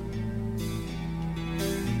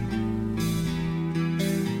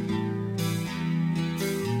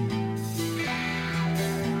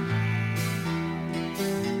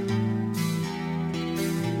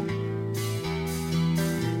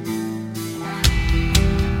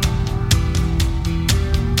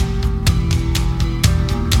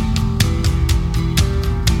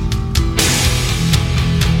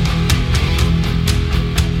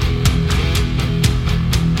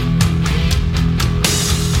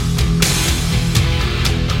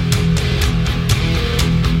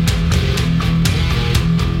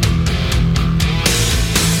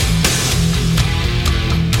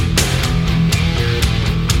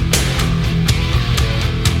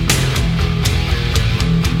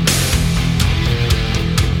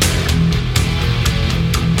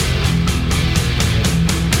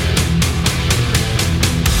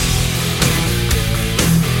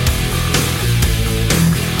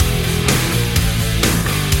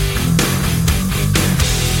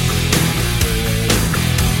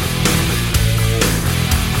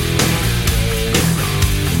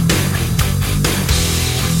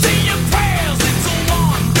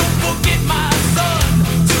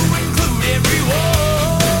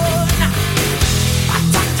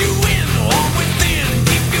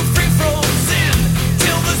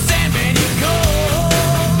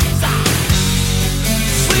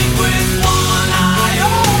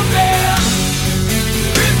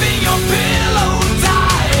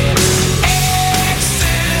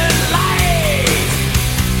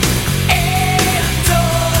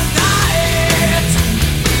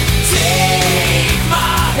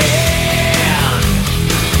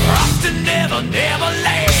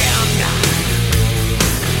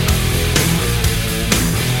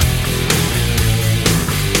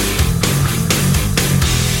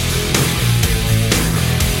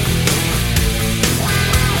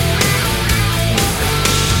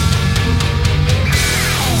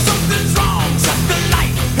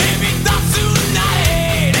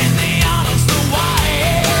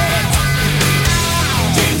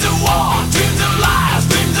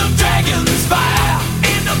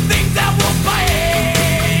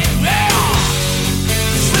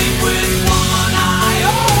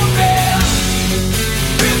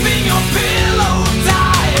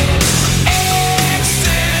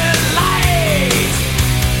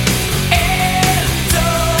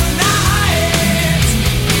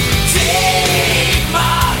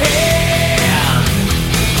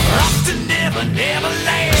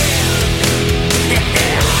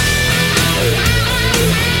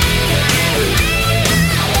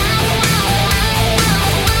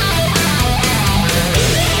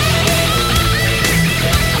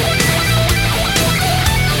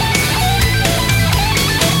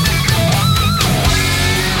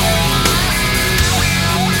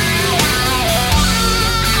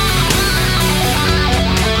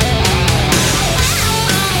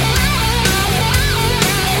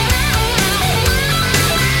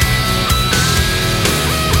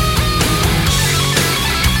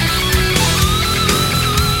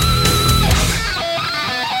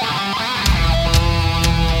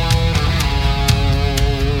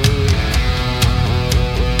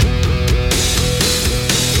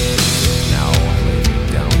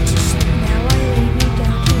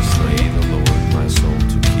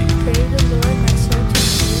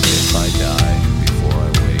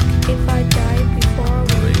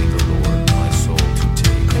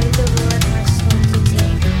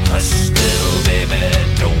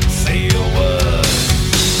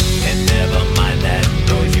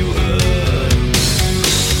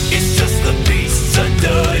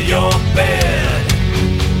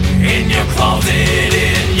 hold it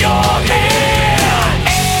in your hand.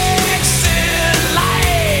 Exit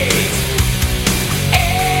light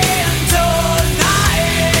into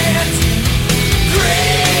night.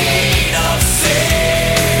 Grain of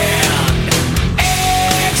sand.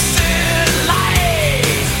 Exit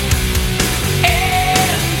light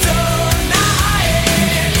into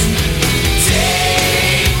night.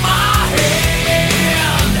 Take my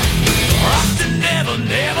hand. Off to never,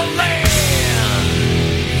 never land.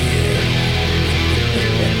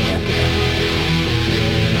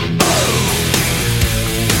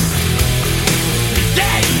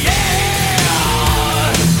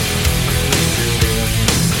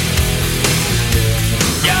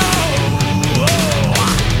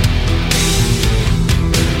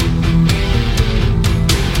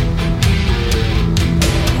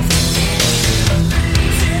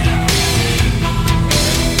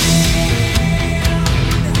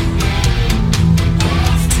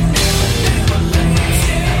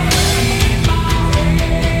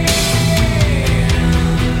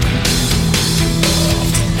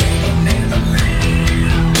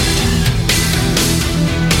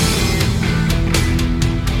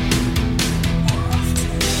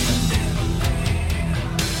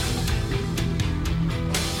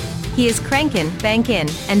 He is crankin', bankin',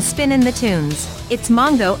 and spinnin' the tunes. It's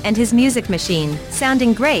Mongo and his music machine,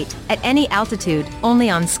 sounding great at any altitude, only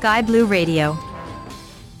on Sky Blue Radio.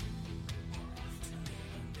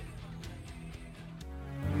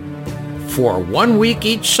 For 1 week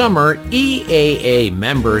each summer, EAA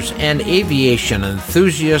members and aviation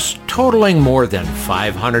enthusiasts totaling more than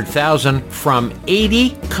 500,000 from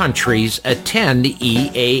 80 countries attend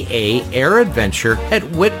EAA Air Adventure at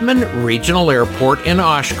Whitman Regional Airport in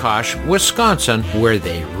Oshkosh, Wisconsin, where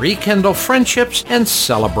they rekindle friendships and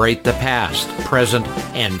celebrate the past, present,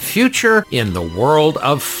 and future in the world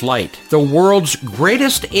of flight. The world's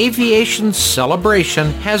greatest aviation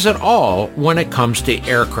celebration has it all when it comes to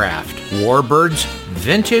aircraft. Warbirds,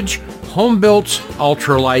 vintage, home-built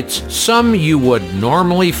ultralights, some you would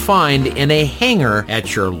normally find in a hangar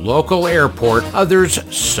at your local airport, others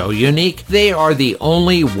so unique they are the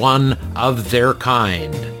only one of their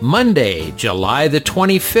kind. Monday, July the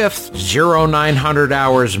 25th, 0900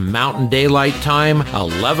 hours Mountain Daylight Time,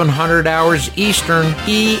 1100 hours Eastern,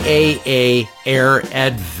 EAA Air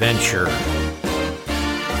Adventure.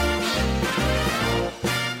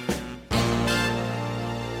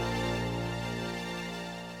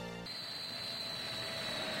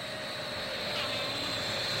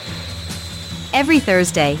 Every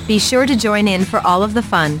Thursday, be sure to join in for all of the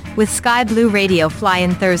fun with Sky Blue Radio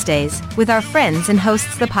Fly-In Thursdays with our friends and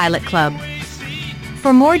hosts the Pilot Club.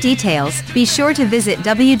 For more details, be sure to visit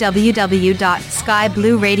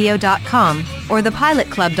www.skyblueradio.com or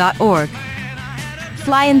thepilotclub.org.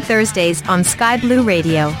 Fly-In Thursdays on Sky Blue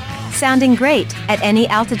Radio, sounding great at any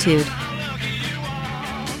altitude.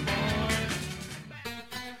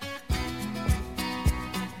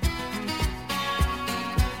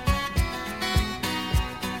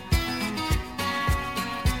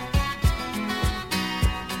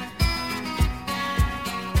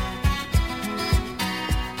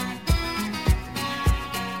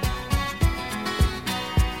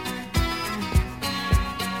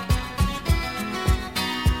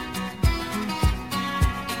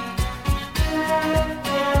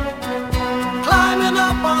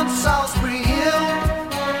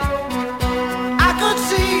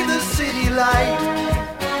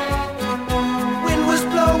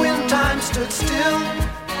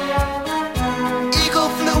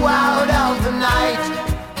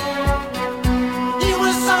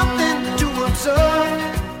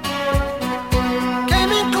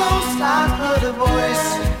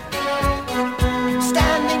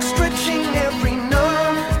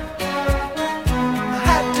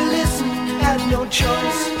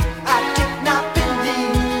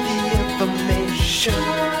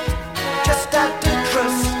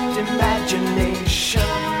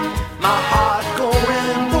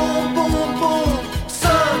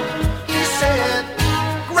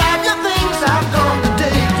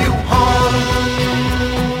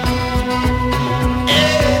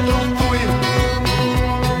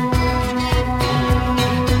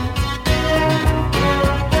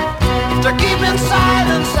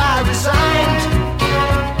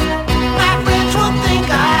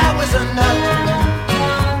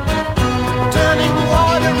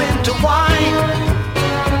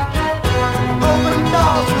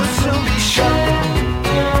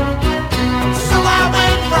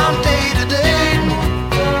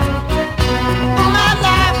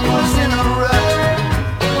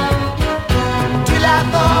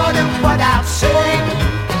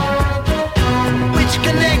 Which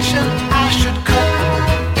connection I should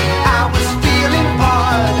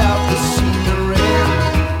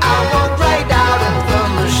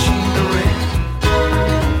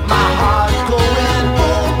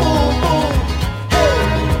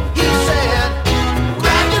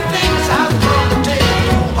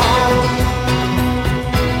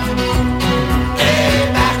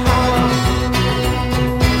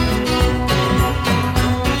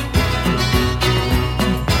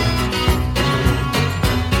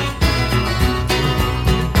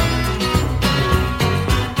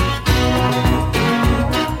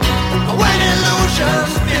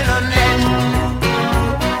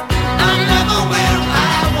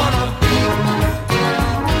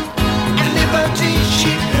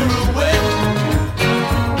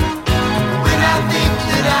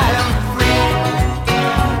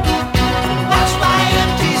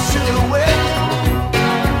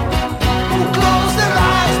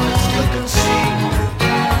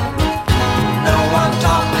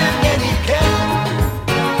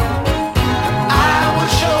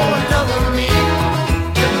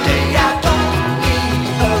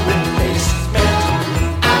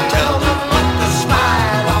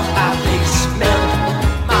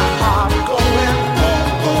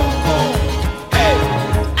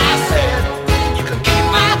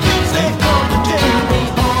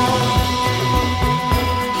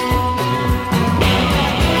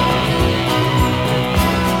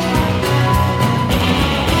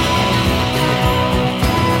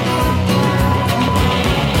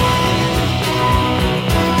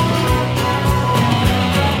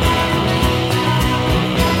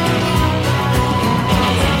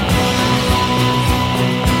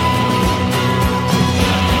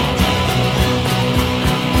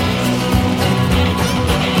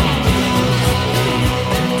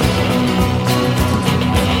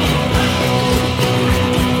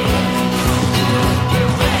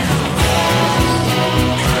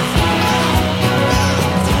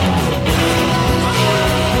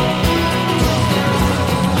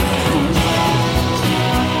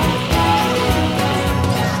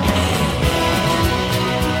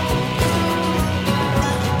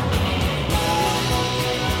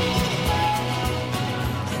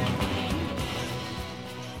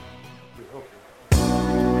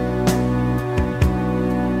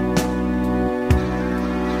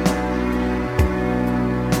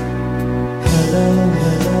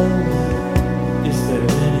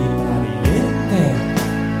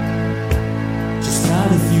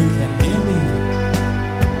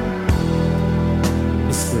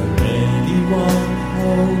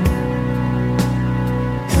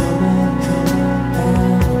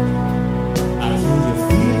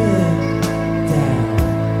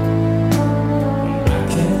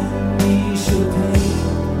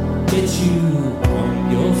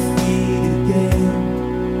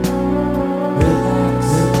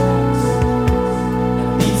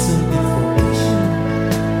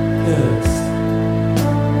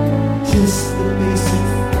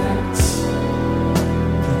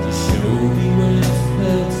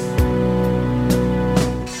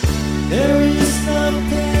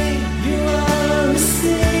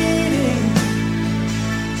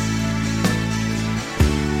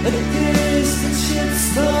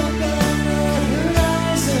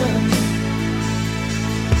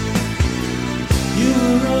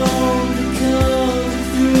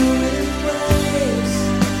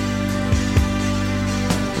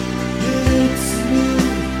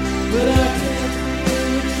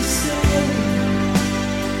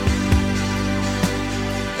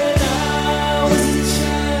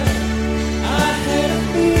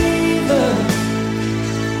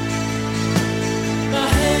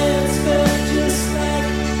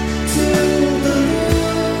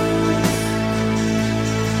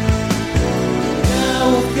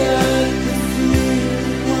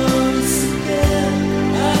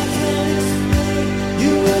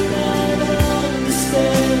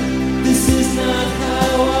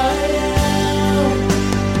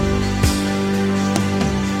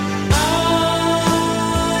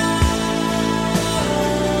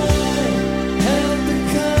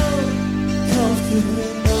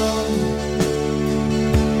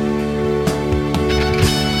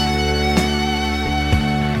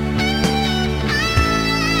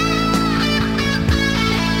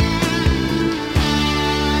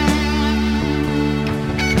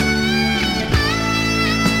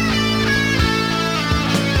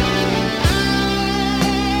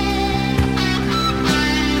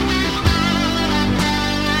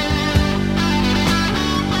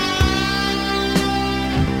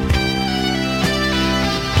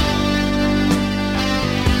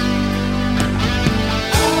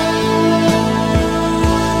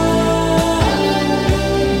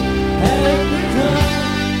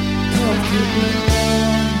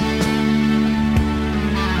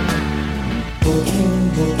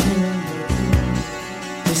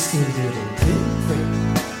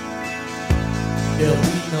there'll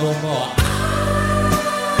be no more.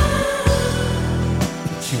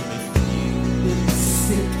 But you may feel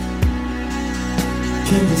sick.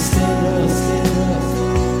 Can you stand up, stand up?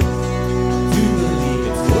 You believe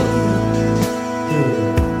it's working.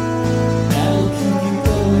 Good. That'll keep you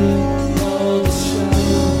going all the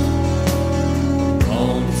shadow.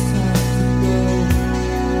 All this time to go.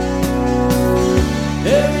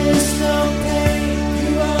 There is no pain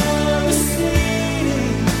you are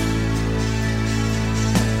receiving.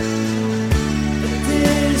 The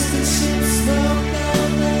distant ships float down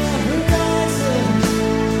the horizon.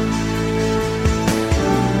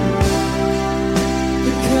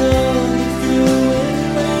 They're coming through in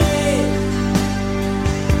rain.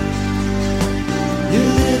 Your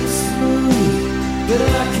lips move, but I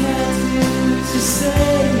can't hear what you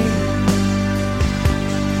say.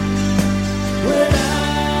 When I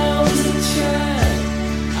was a child,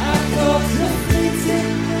 I caught the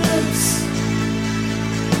fleeting glimpse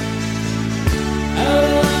out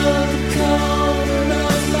of the corner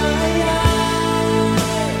of my eye.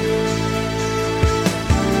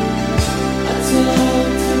 I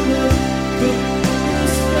talked to them, but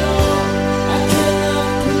it's gone. I cannot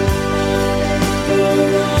put my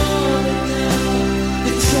anger on it now.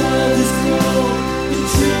 The child is grown, the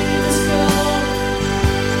dream is gone.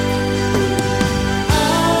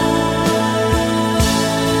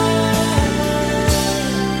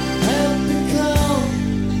 Have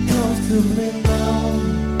become comfortably numb.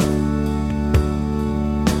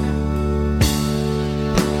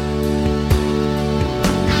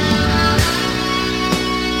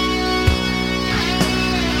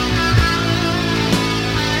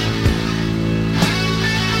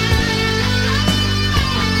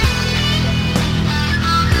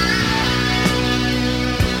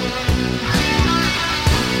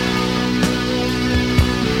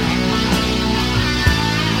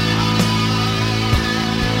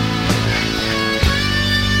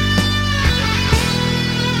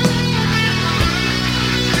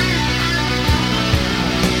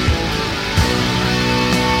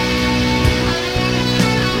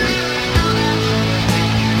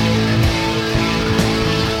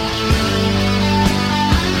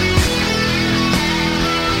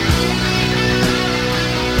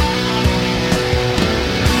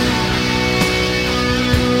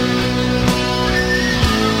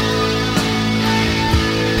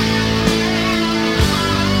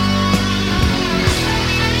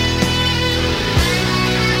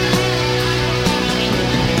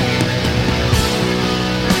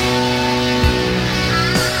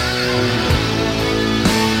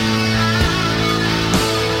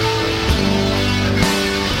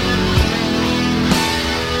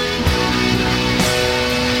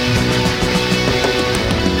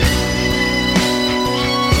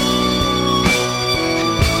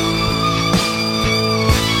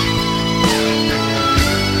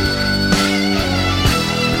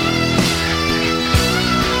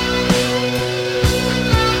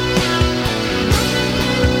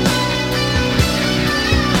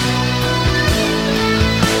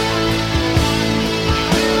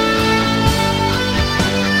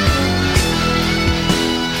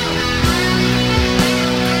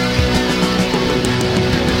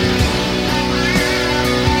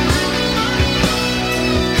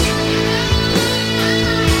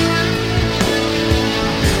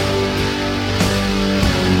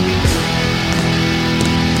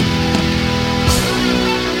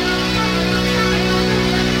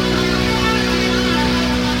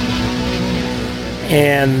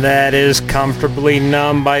 And that is Comfortably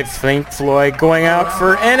Numb by Pink Floyd, going out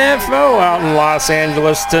for NFO out in Los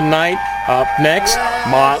Angeles tonight. Up next,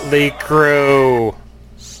 Motley Crue.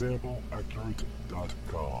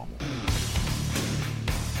 SampleAccurate.com.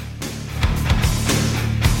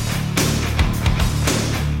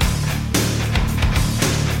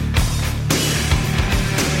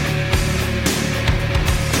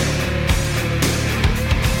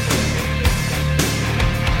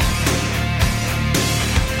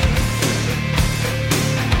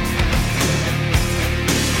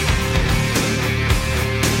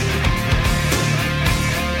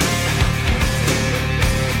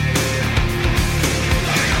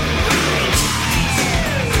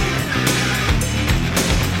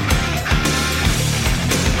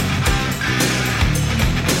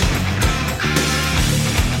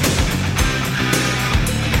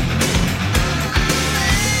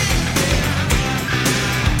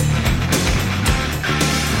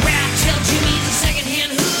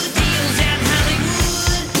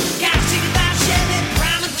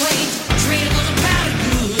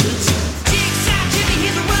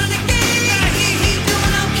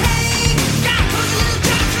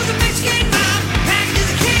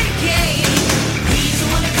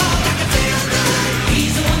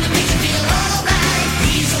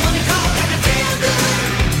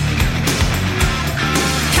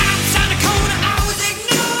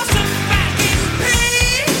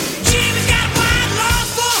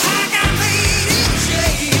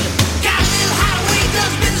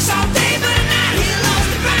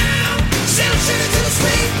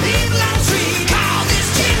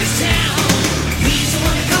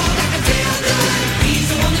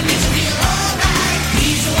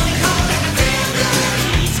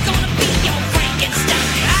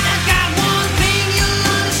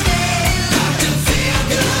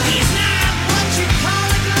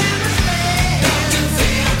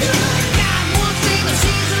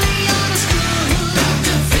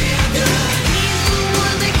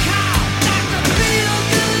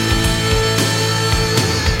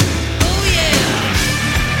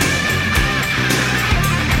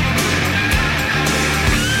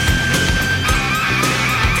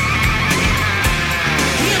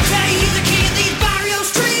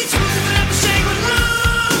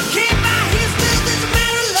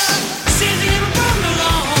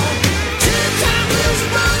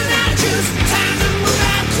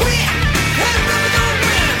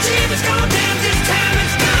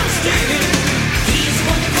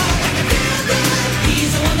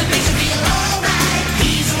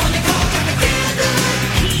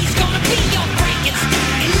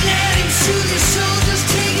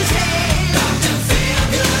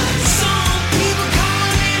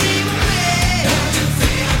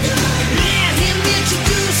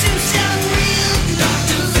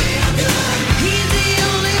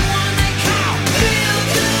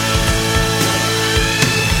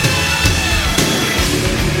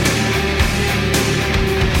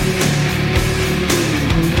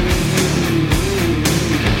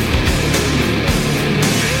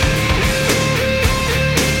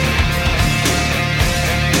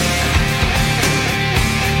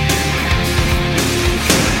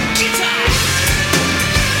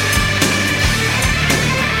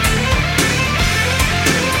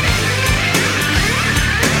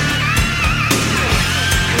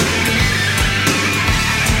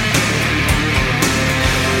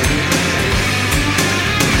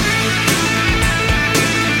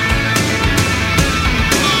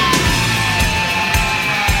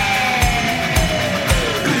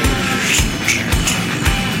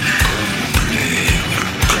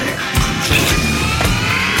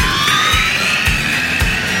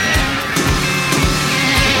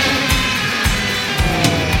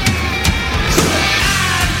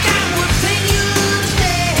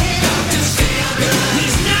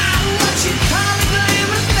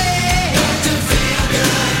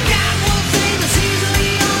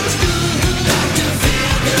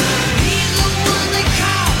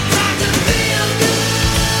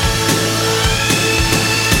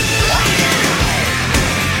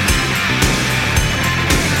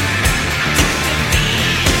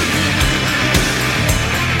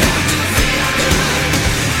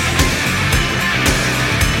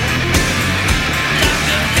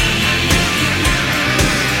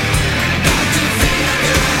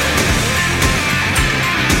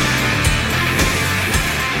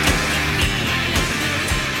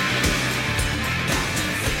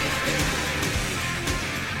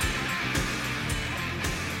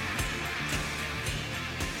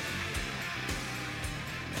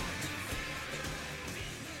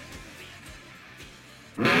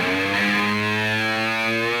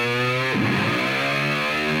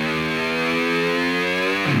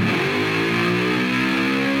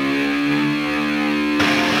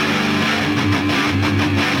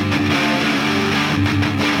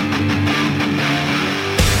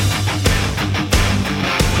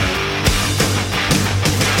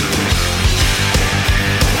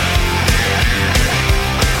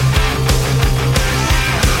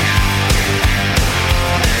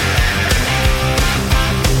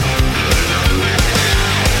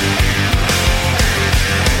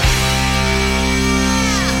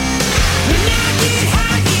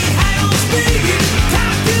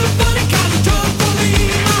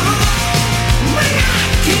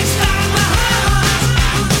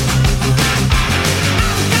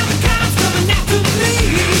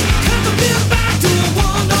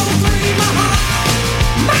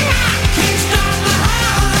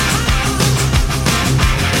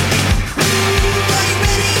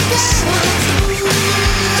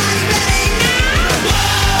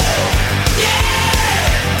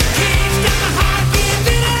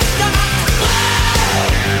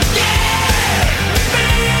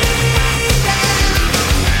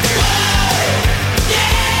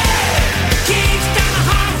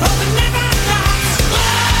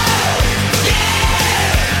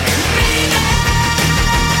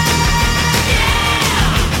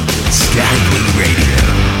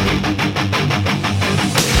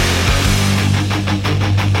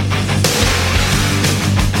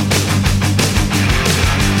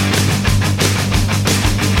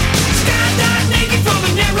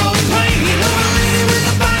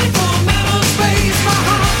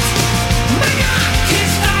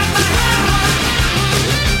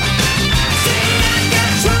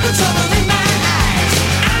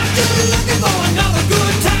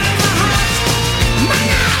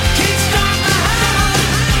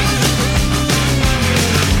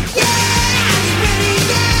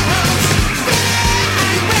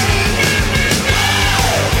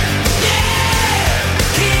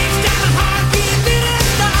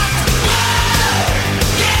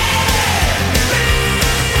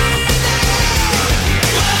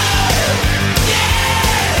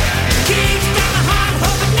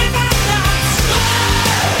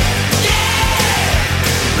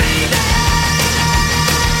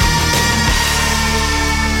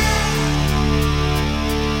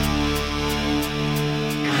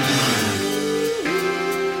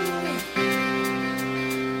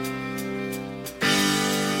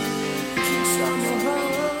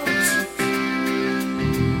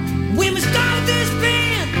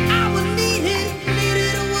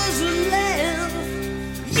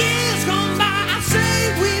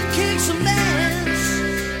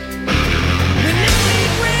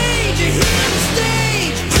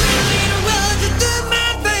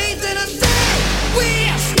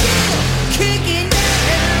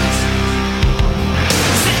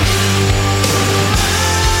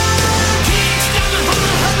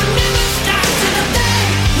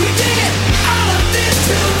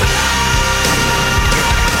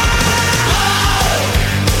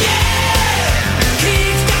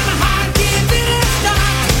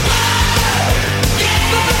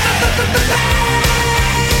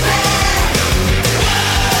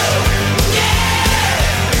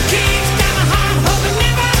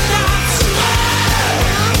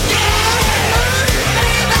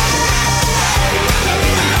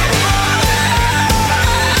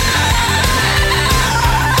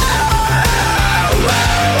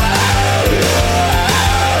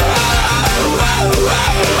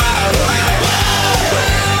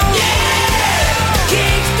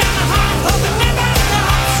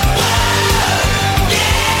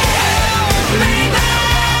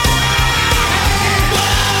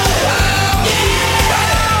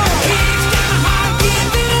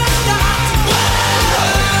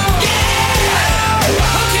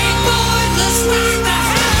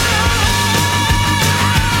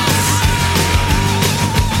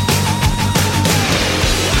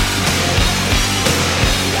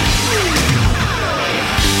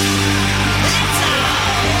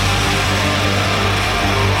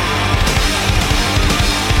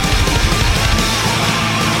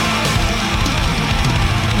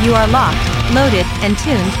 You are locked, loaded, and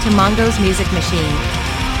tuned to Mongo's Music Machine.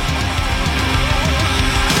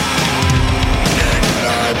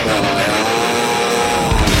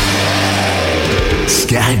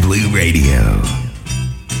 Sky Blue Radio.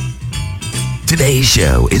 Today's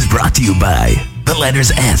show is brought to you by the letters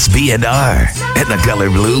S, B, and R, and the color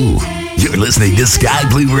blue. You're listening to Sky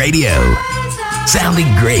Blue Radio. Sounding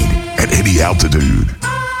great at any altitude.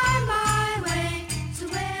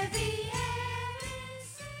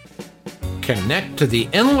 Connect to the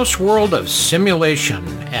endless world of simulation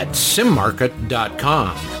at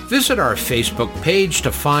simmarket.com. Visit our Facebook page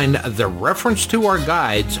to find the reference to our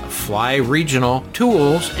guides, Fly Regional,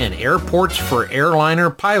 Tools, and Airports for Airliner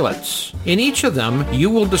Pilots. In each of them, you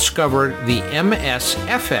will discover the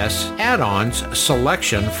MSFS add-ons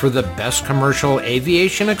selection for the best commercial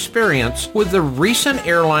aviation experience with the recent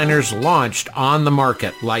airliners launched on the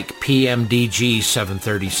market like PMDG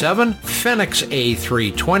 737, Phoenix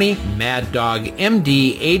A320, Mad Dog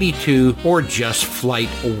MD-82, or just Flight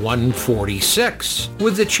 146.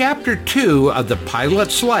 With the Chapter 2 of the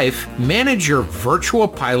pilot's life, manage your virtual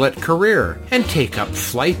pilot career and take up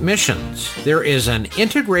flight missions. There is an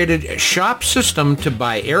integrated shop system to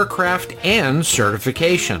buy aircraft and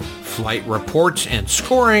certification. Flight reports and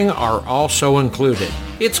scoring are also included.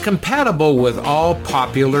 It's compatible with all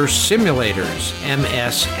popular simulators,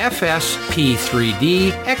 MSFS,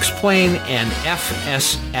 P3D, X-Plane, and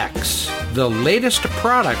FSX. The latest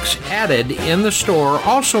products added in the store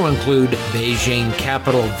also include Beijing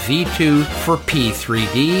Capital V2 for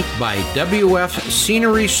P3D by WF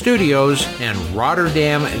Scenery Studios and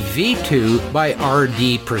Rotterdam V2 by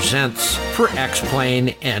RD Presents for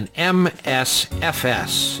X-Plane and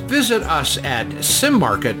MSFS. Visit us at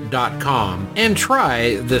simmarket.com and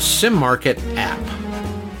try the SimMarket app.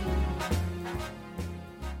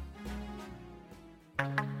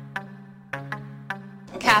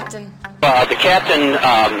 Captain. The captain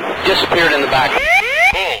disappeared in the back.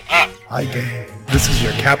 Hi, gang. This is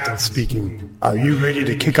your captain speaking. Are you ready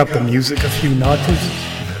to kick up the music a few notches?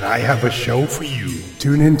 Then I have a show for you.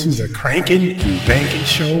 Tune into the Crankin' and Bankin'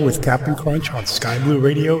 Show with Captain Crunch on Sky Blue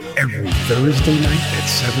Radio every Thursday night at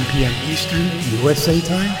 7 p.m. Eastern, USA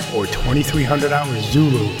time, or 2300 hours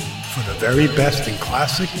Zulu for the very best in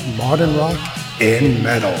classic, modern rock, and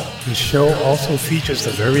metal. The show also features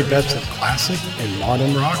the very best of classic and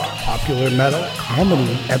modern rock, popular metal,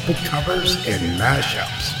 comedy, epic covers, and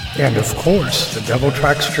mashups. And of course, the Devil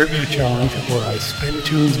Tracks Trivia Challenge, where I spin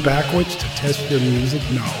tunes backwards to test your music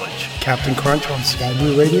knowledge. Captain Crunch on Sky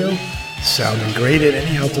Blue Radio, sounding great at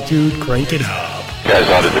any altitude, crank it up. You guys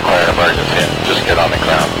ought to declare an emergency and just get on the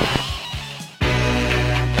ground.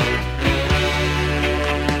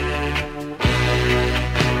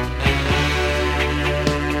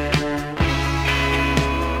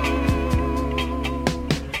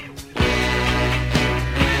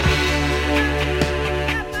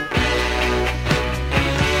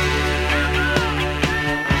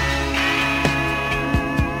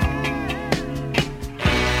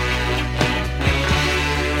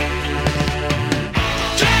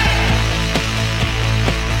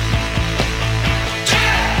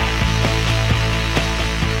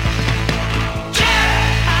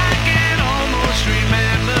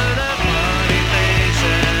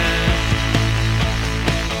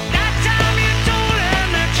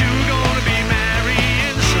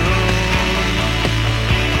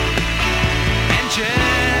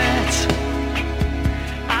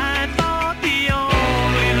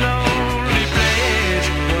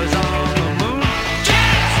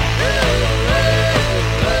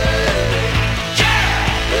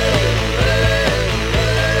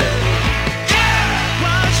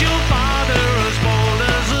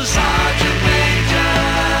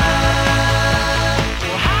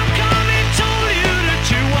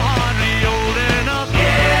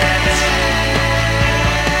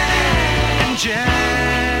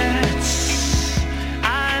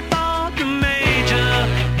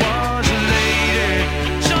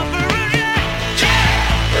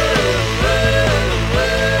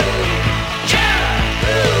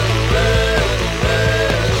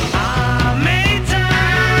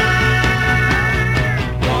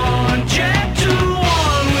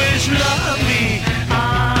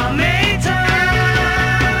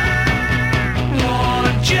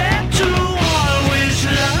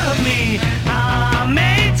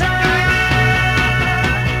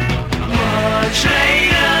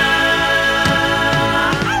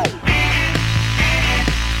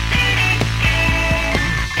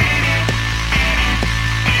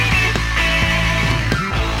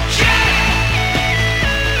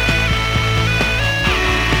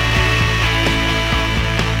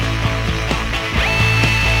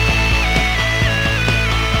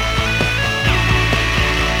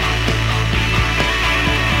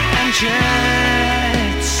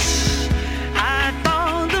 chance. I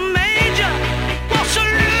thought the major was a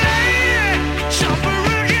lady,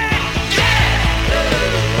 suffragette.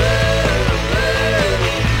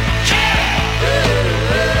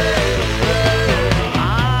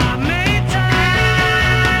 I made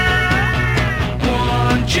time,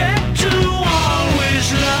 one jet to always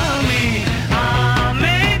love me. I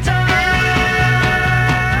made time,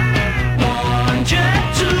 one jet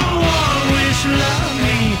to always love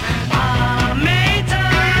me. I made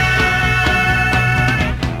time,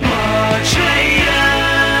 much later.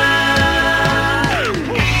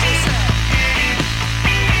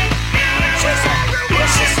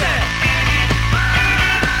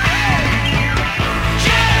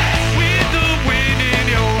 With the wind in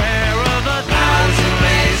your hair of 1,000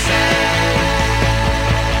 places.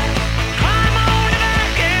 Climb on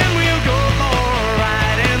back and we'll go for a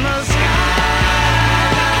ride in the sky.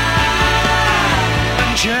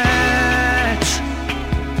 And jet.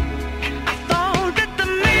 I thought that the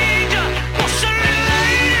major was a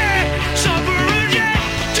lady, suffragette.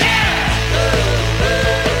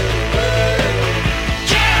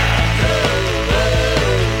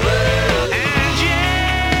 And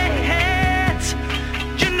jet,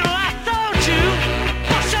 you know I thought you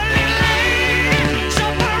was a lady,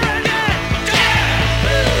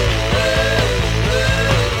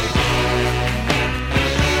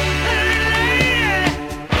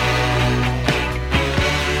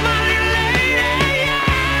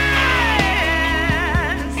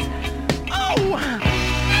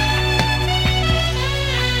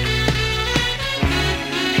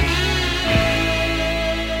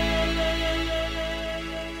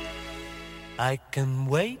 I can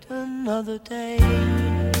wait another day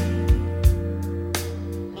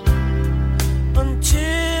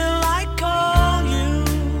until I call you.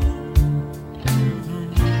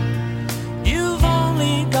 You've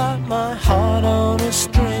only got my heart on a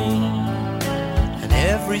string and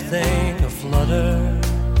everything aflutter.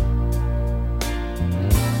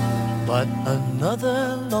 But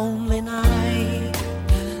another lonely night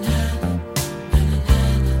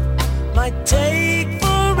might take forever.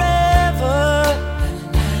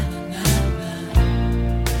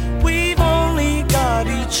 We've only got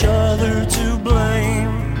each other to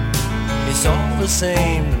blame. It's all the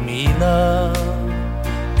same to me, love,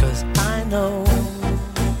 'cause I know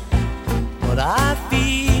what I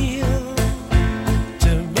feel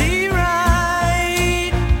to be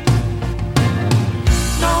right.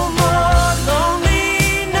 No more lonely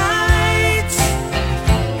nights.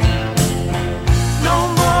 No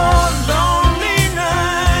more lonely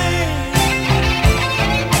nights.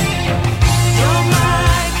 You're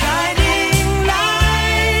my guiding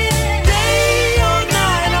light. Day or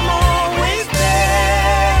night, I'm always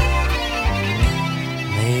there.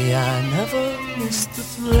 May I never miss the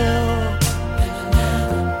thrill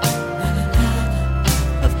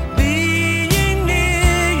of being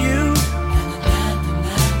near you.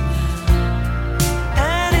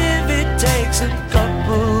 And if it takes a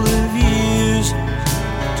couple of years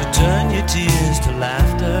to turn your tears to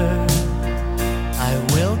laughter, I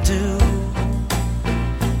will do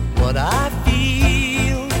what I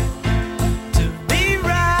feel to be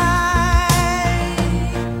right.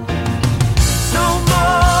 No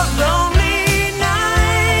more lonely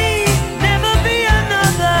nights.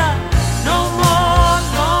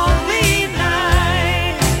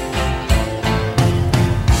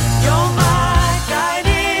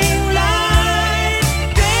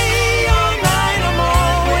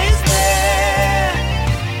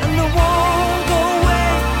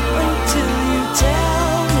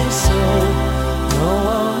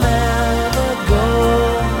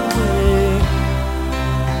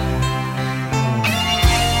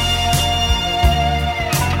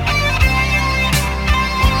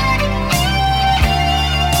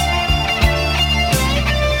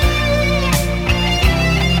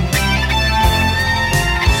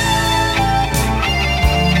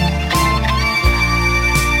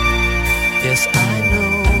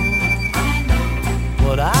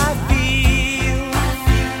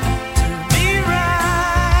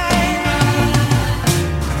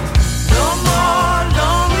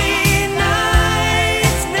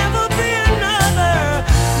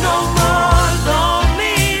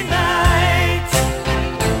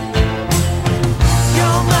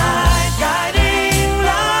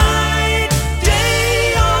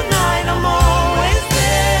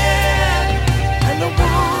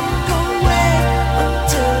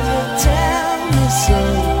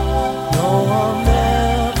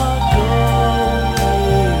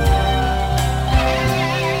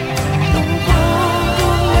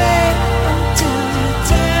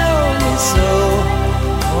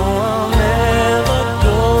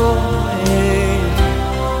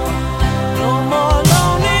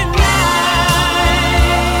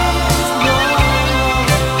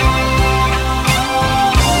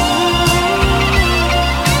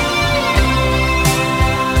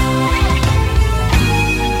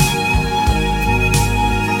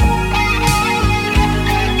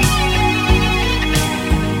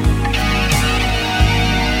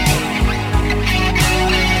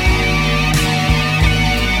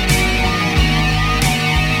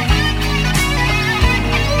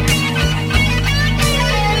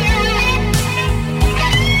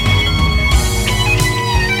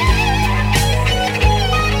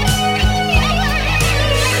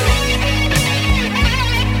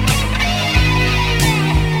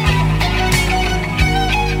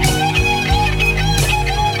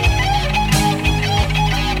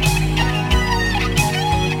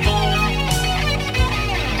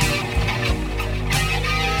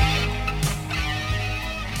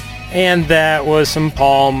 And that was some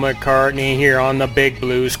Paul McCartney here on the Big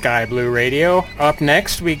Blue Sky Blue Radio. Up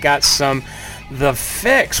next, we got some The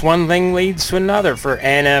Fix, One Thing Leads to Another for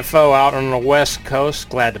NFO out on the West Coast.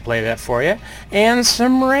 Glad to play that for you. And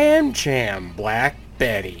some Ram Jam, Black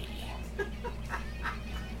Betty.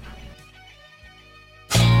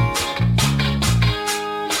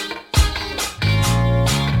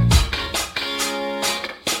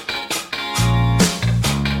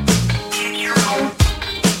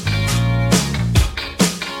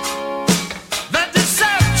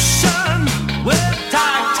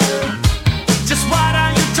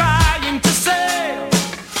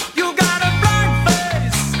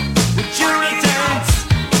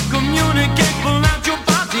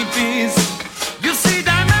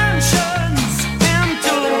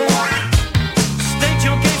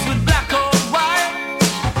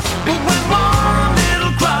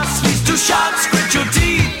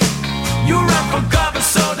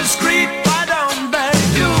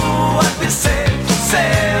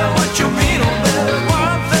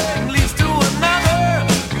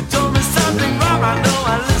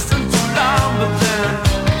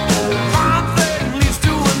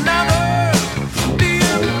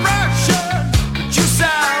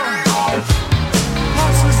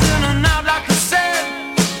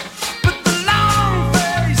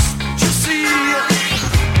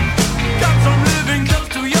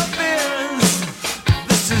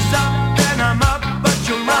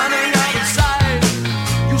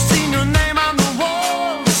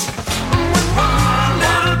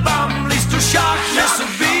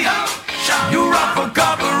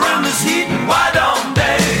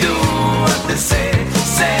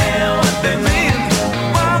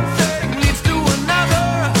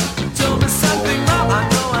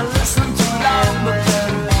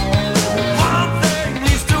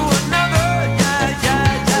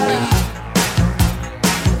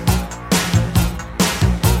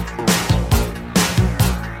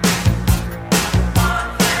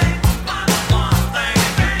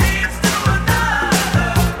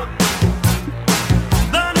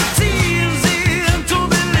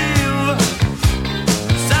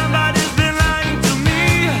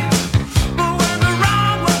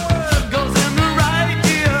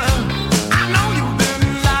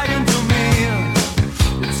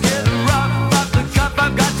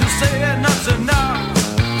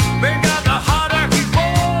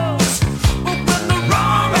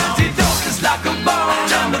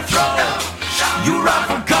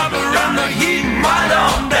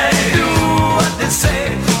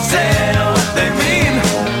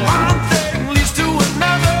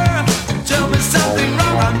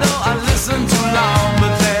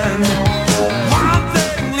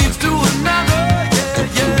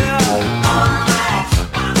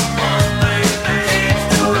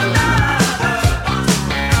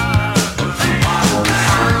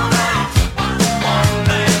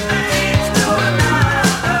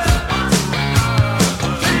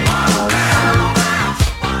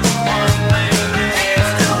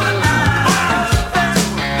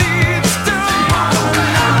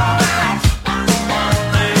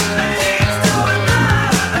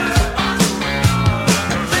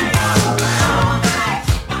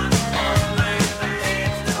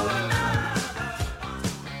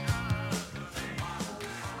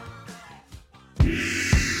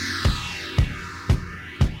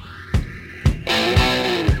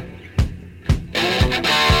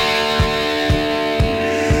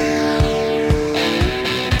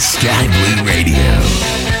 Sky Blue Radio.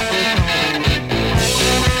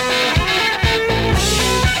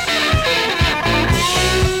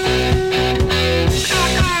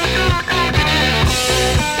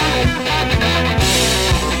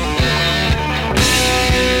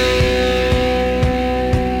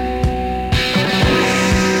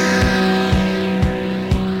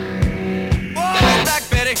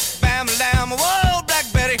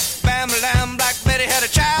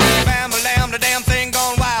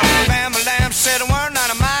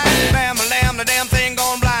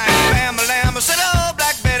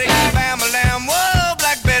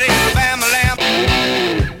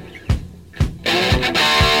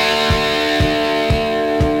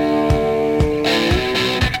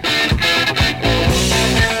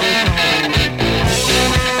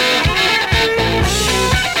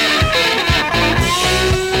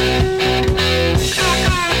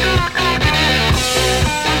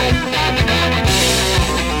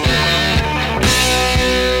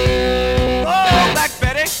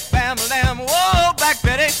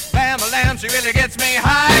 She really gets me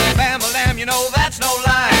high. Bam-a-lam, you know that's no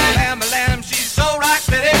lie. Bam-a-lam, she's so rock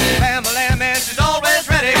steady. Bam-a-lam, and she's always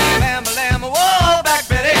ready. Bam-a-lam, whoa, Black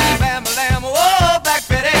Betty. Bam-a-lam, whoa, Black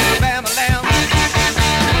Betty.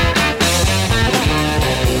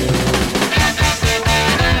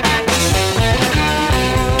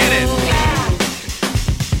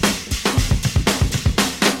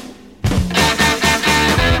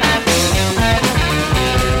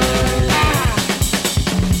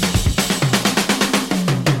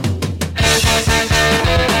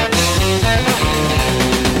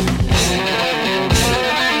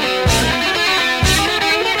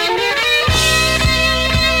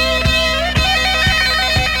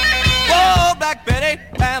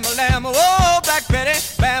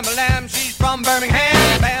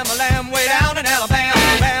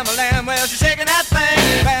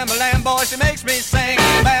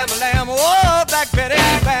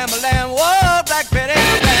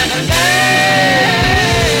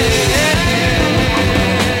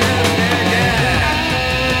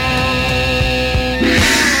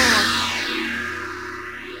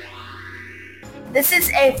 This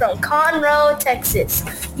is A from Conroe, Texas.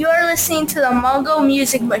 You are listening to the Mongo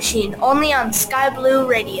Music Machine, only on Sky Blue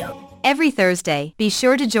Radio. Every Thursday, be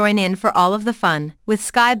sure to join in for all of the fun with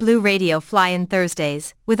Sky Blue Radio Fly-In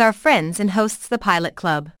Thursdays with our friends and hosts the Pilot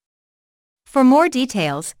Club. For more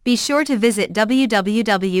details, be sure to visit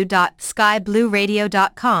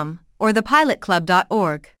www.skyblueradio.com or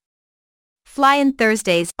thepilotclub.org. Fly-In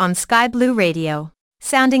Thursdays on Sky Blue Radio.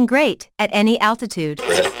 Sounding great at any altitude.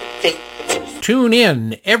 Tune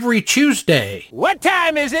in every Tuesday. What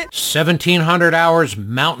time is it? 1700 hours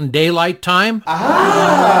Mountain Daylight Time.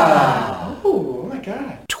 Oh my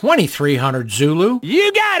God. 2300 Zulu.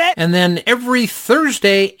 You got it. And then every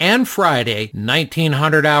Thursday and Friday,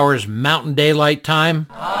 1900 hours Mountain Daylight Time.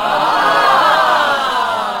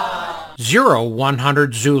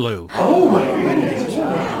 0100 Zulu. Oh my goodness.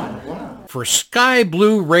 For Sky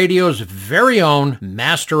Blue Radio's very own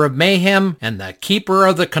Master of Mayhem and the Keeper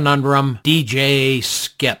of the Conundrum, DJ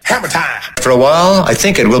Skip. Hammer time! For a while, I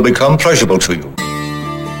think it will become pleasurable to you.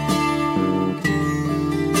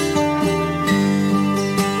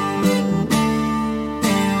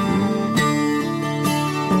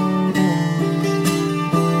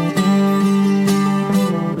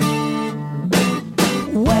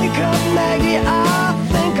 Wake up, Maggie, I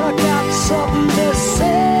think I got something to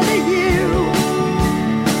say to you.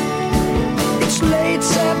 It's late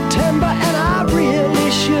September and I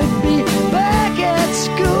really should be back at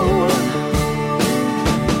school.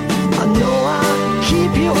 I know I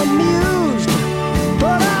keep you amused,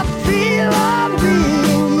 but I feel I'm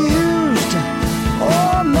being used.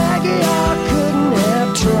 Oh, Maggie, I couldn't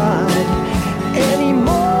have tried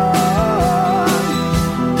anymore.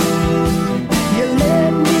 You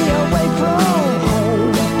led me away from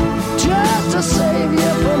home just to save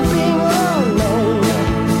you from being alone.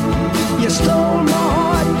 You stole my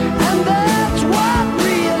heart, and that's what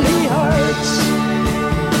really hurts.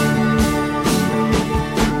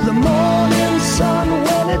 The morning sun,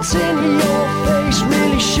 when it's in your face,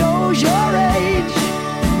 really shows your age.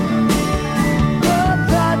 But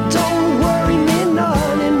that don't worry me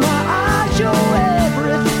none. In my eyes, you're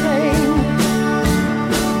everything.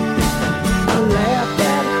 I laughed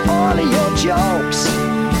at all of your jokes.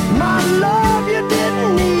 My love, you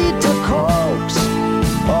didn't need to coax.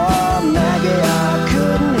 Oh, Maggie, I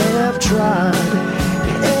couldn't have tried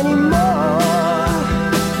anymore.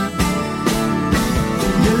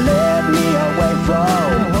 You led me away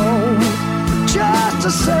from home just to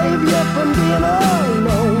save you from being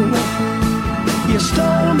alone. You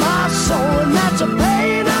stole my soul, and that's a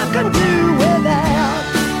pain I can do without.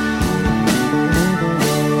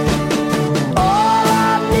 All I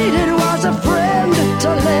needed was a friend to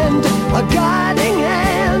lend a guiding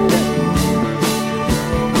hand.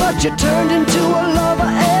 But you turned into a lover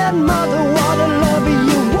and mother. What a lover,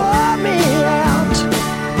 you wore me out.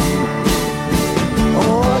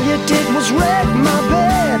 All you did was wreck my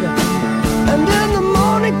bed, and in the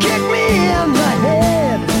morning kick me in the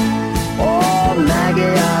head. Oh,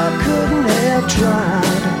 Maggie, I couldn't have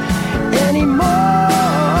tried anymore.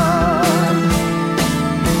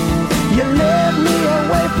 You led me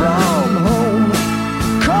away from home,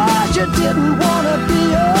 'cause you didn't want to be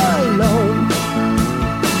alone.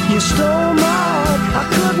 You stole my heart, I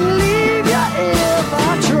couldn't leave you if I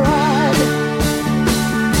tried.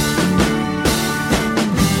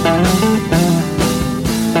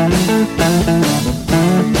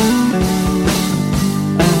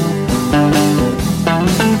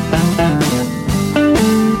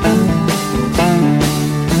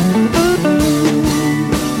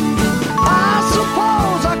 I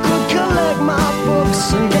suppose I could collect my books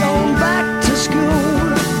and get on back to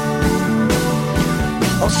school,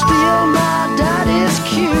 or steal my daddy's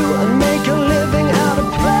cue and make a living out of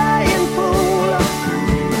playing fool,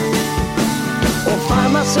 or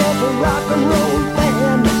find myself a rock and roll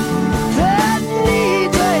band that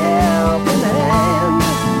needs a helping hand.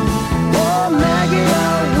 Oh, Maggie, I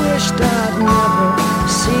wished I'd never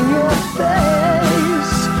seen your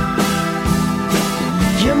face.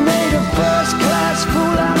 You made a first-class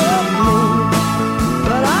fool out of me,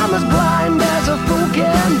 but I'm as blind as a fool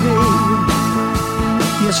can be.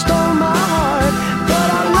 You stole my heart, but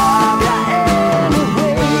I love you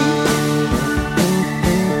anyway.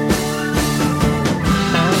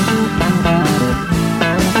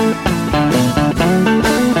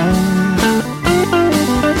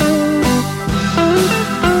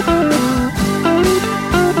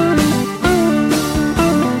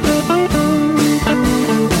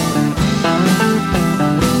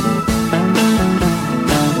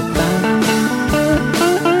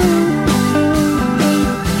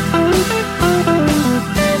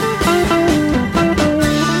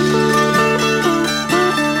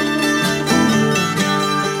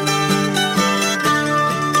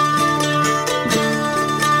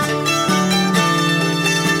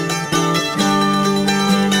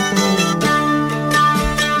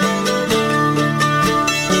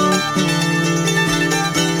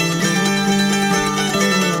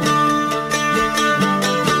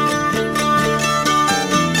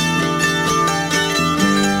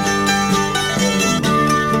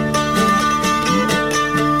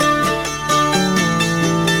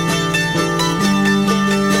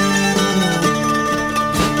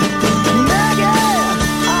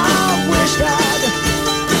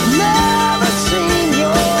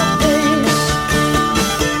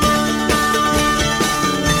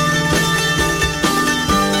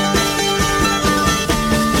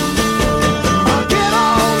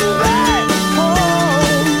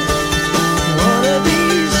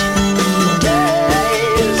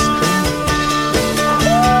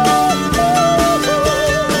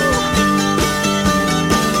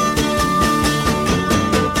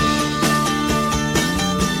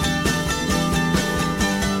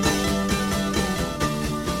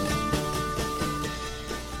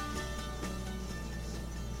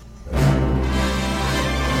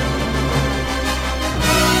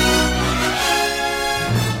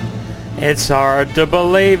 It's hard to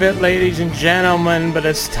believe it, ladies and gentlemen, but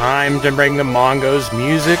it's time to bring the Mongo's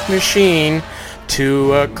Music Machine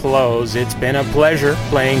to a close. It's been a pleasure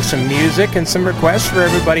playing some music and some requests for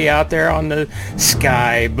everybody out there on the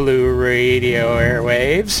Sky Blue Radio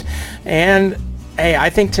airwaves. And hey,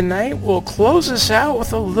 I think tonight we'll close us out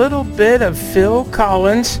with a little bit of Phil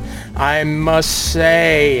Collins. I must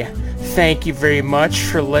say thank you very much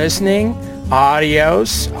for listening.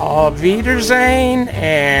 Adios, auf Wiedersehen,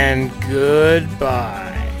 and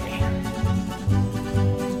goodbye.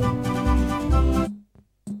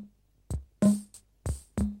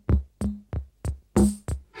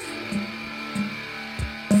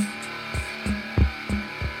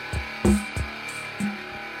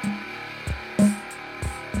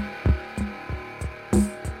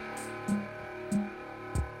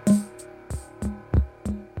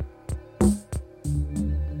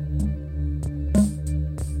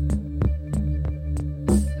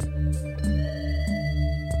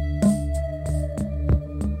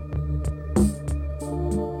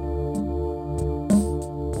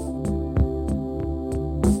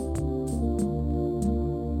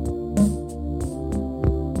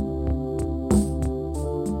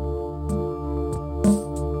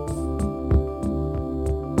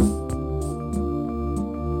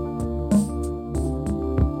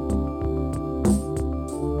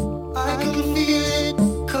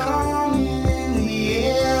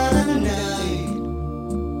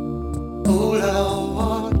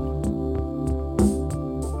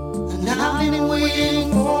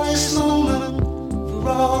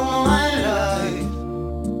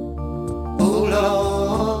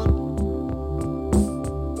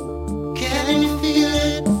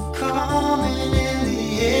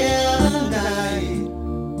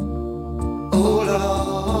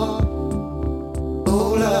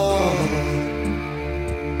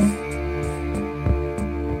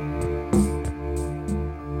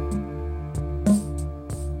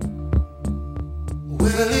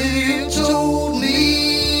 Well, you told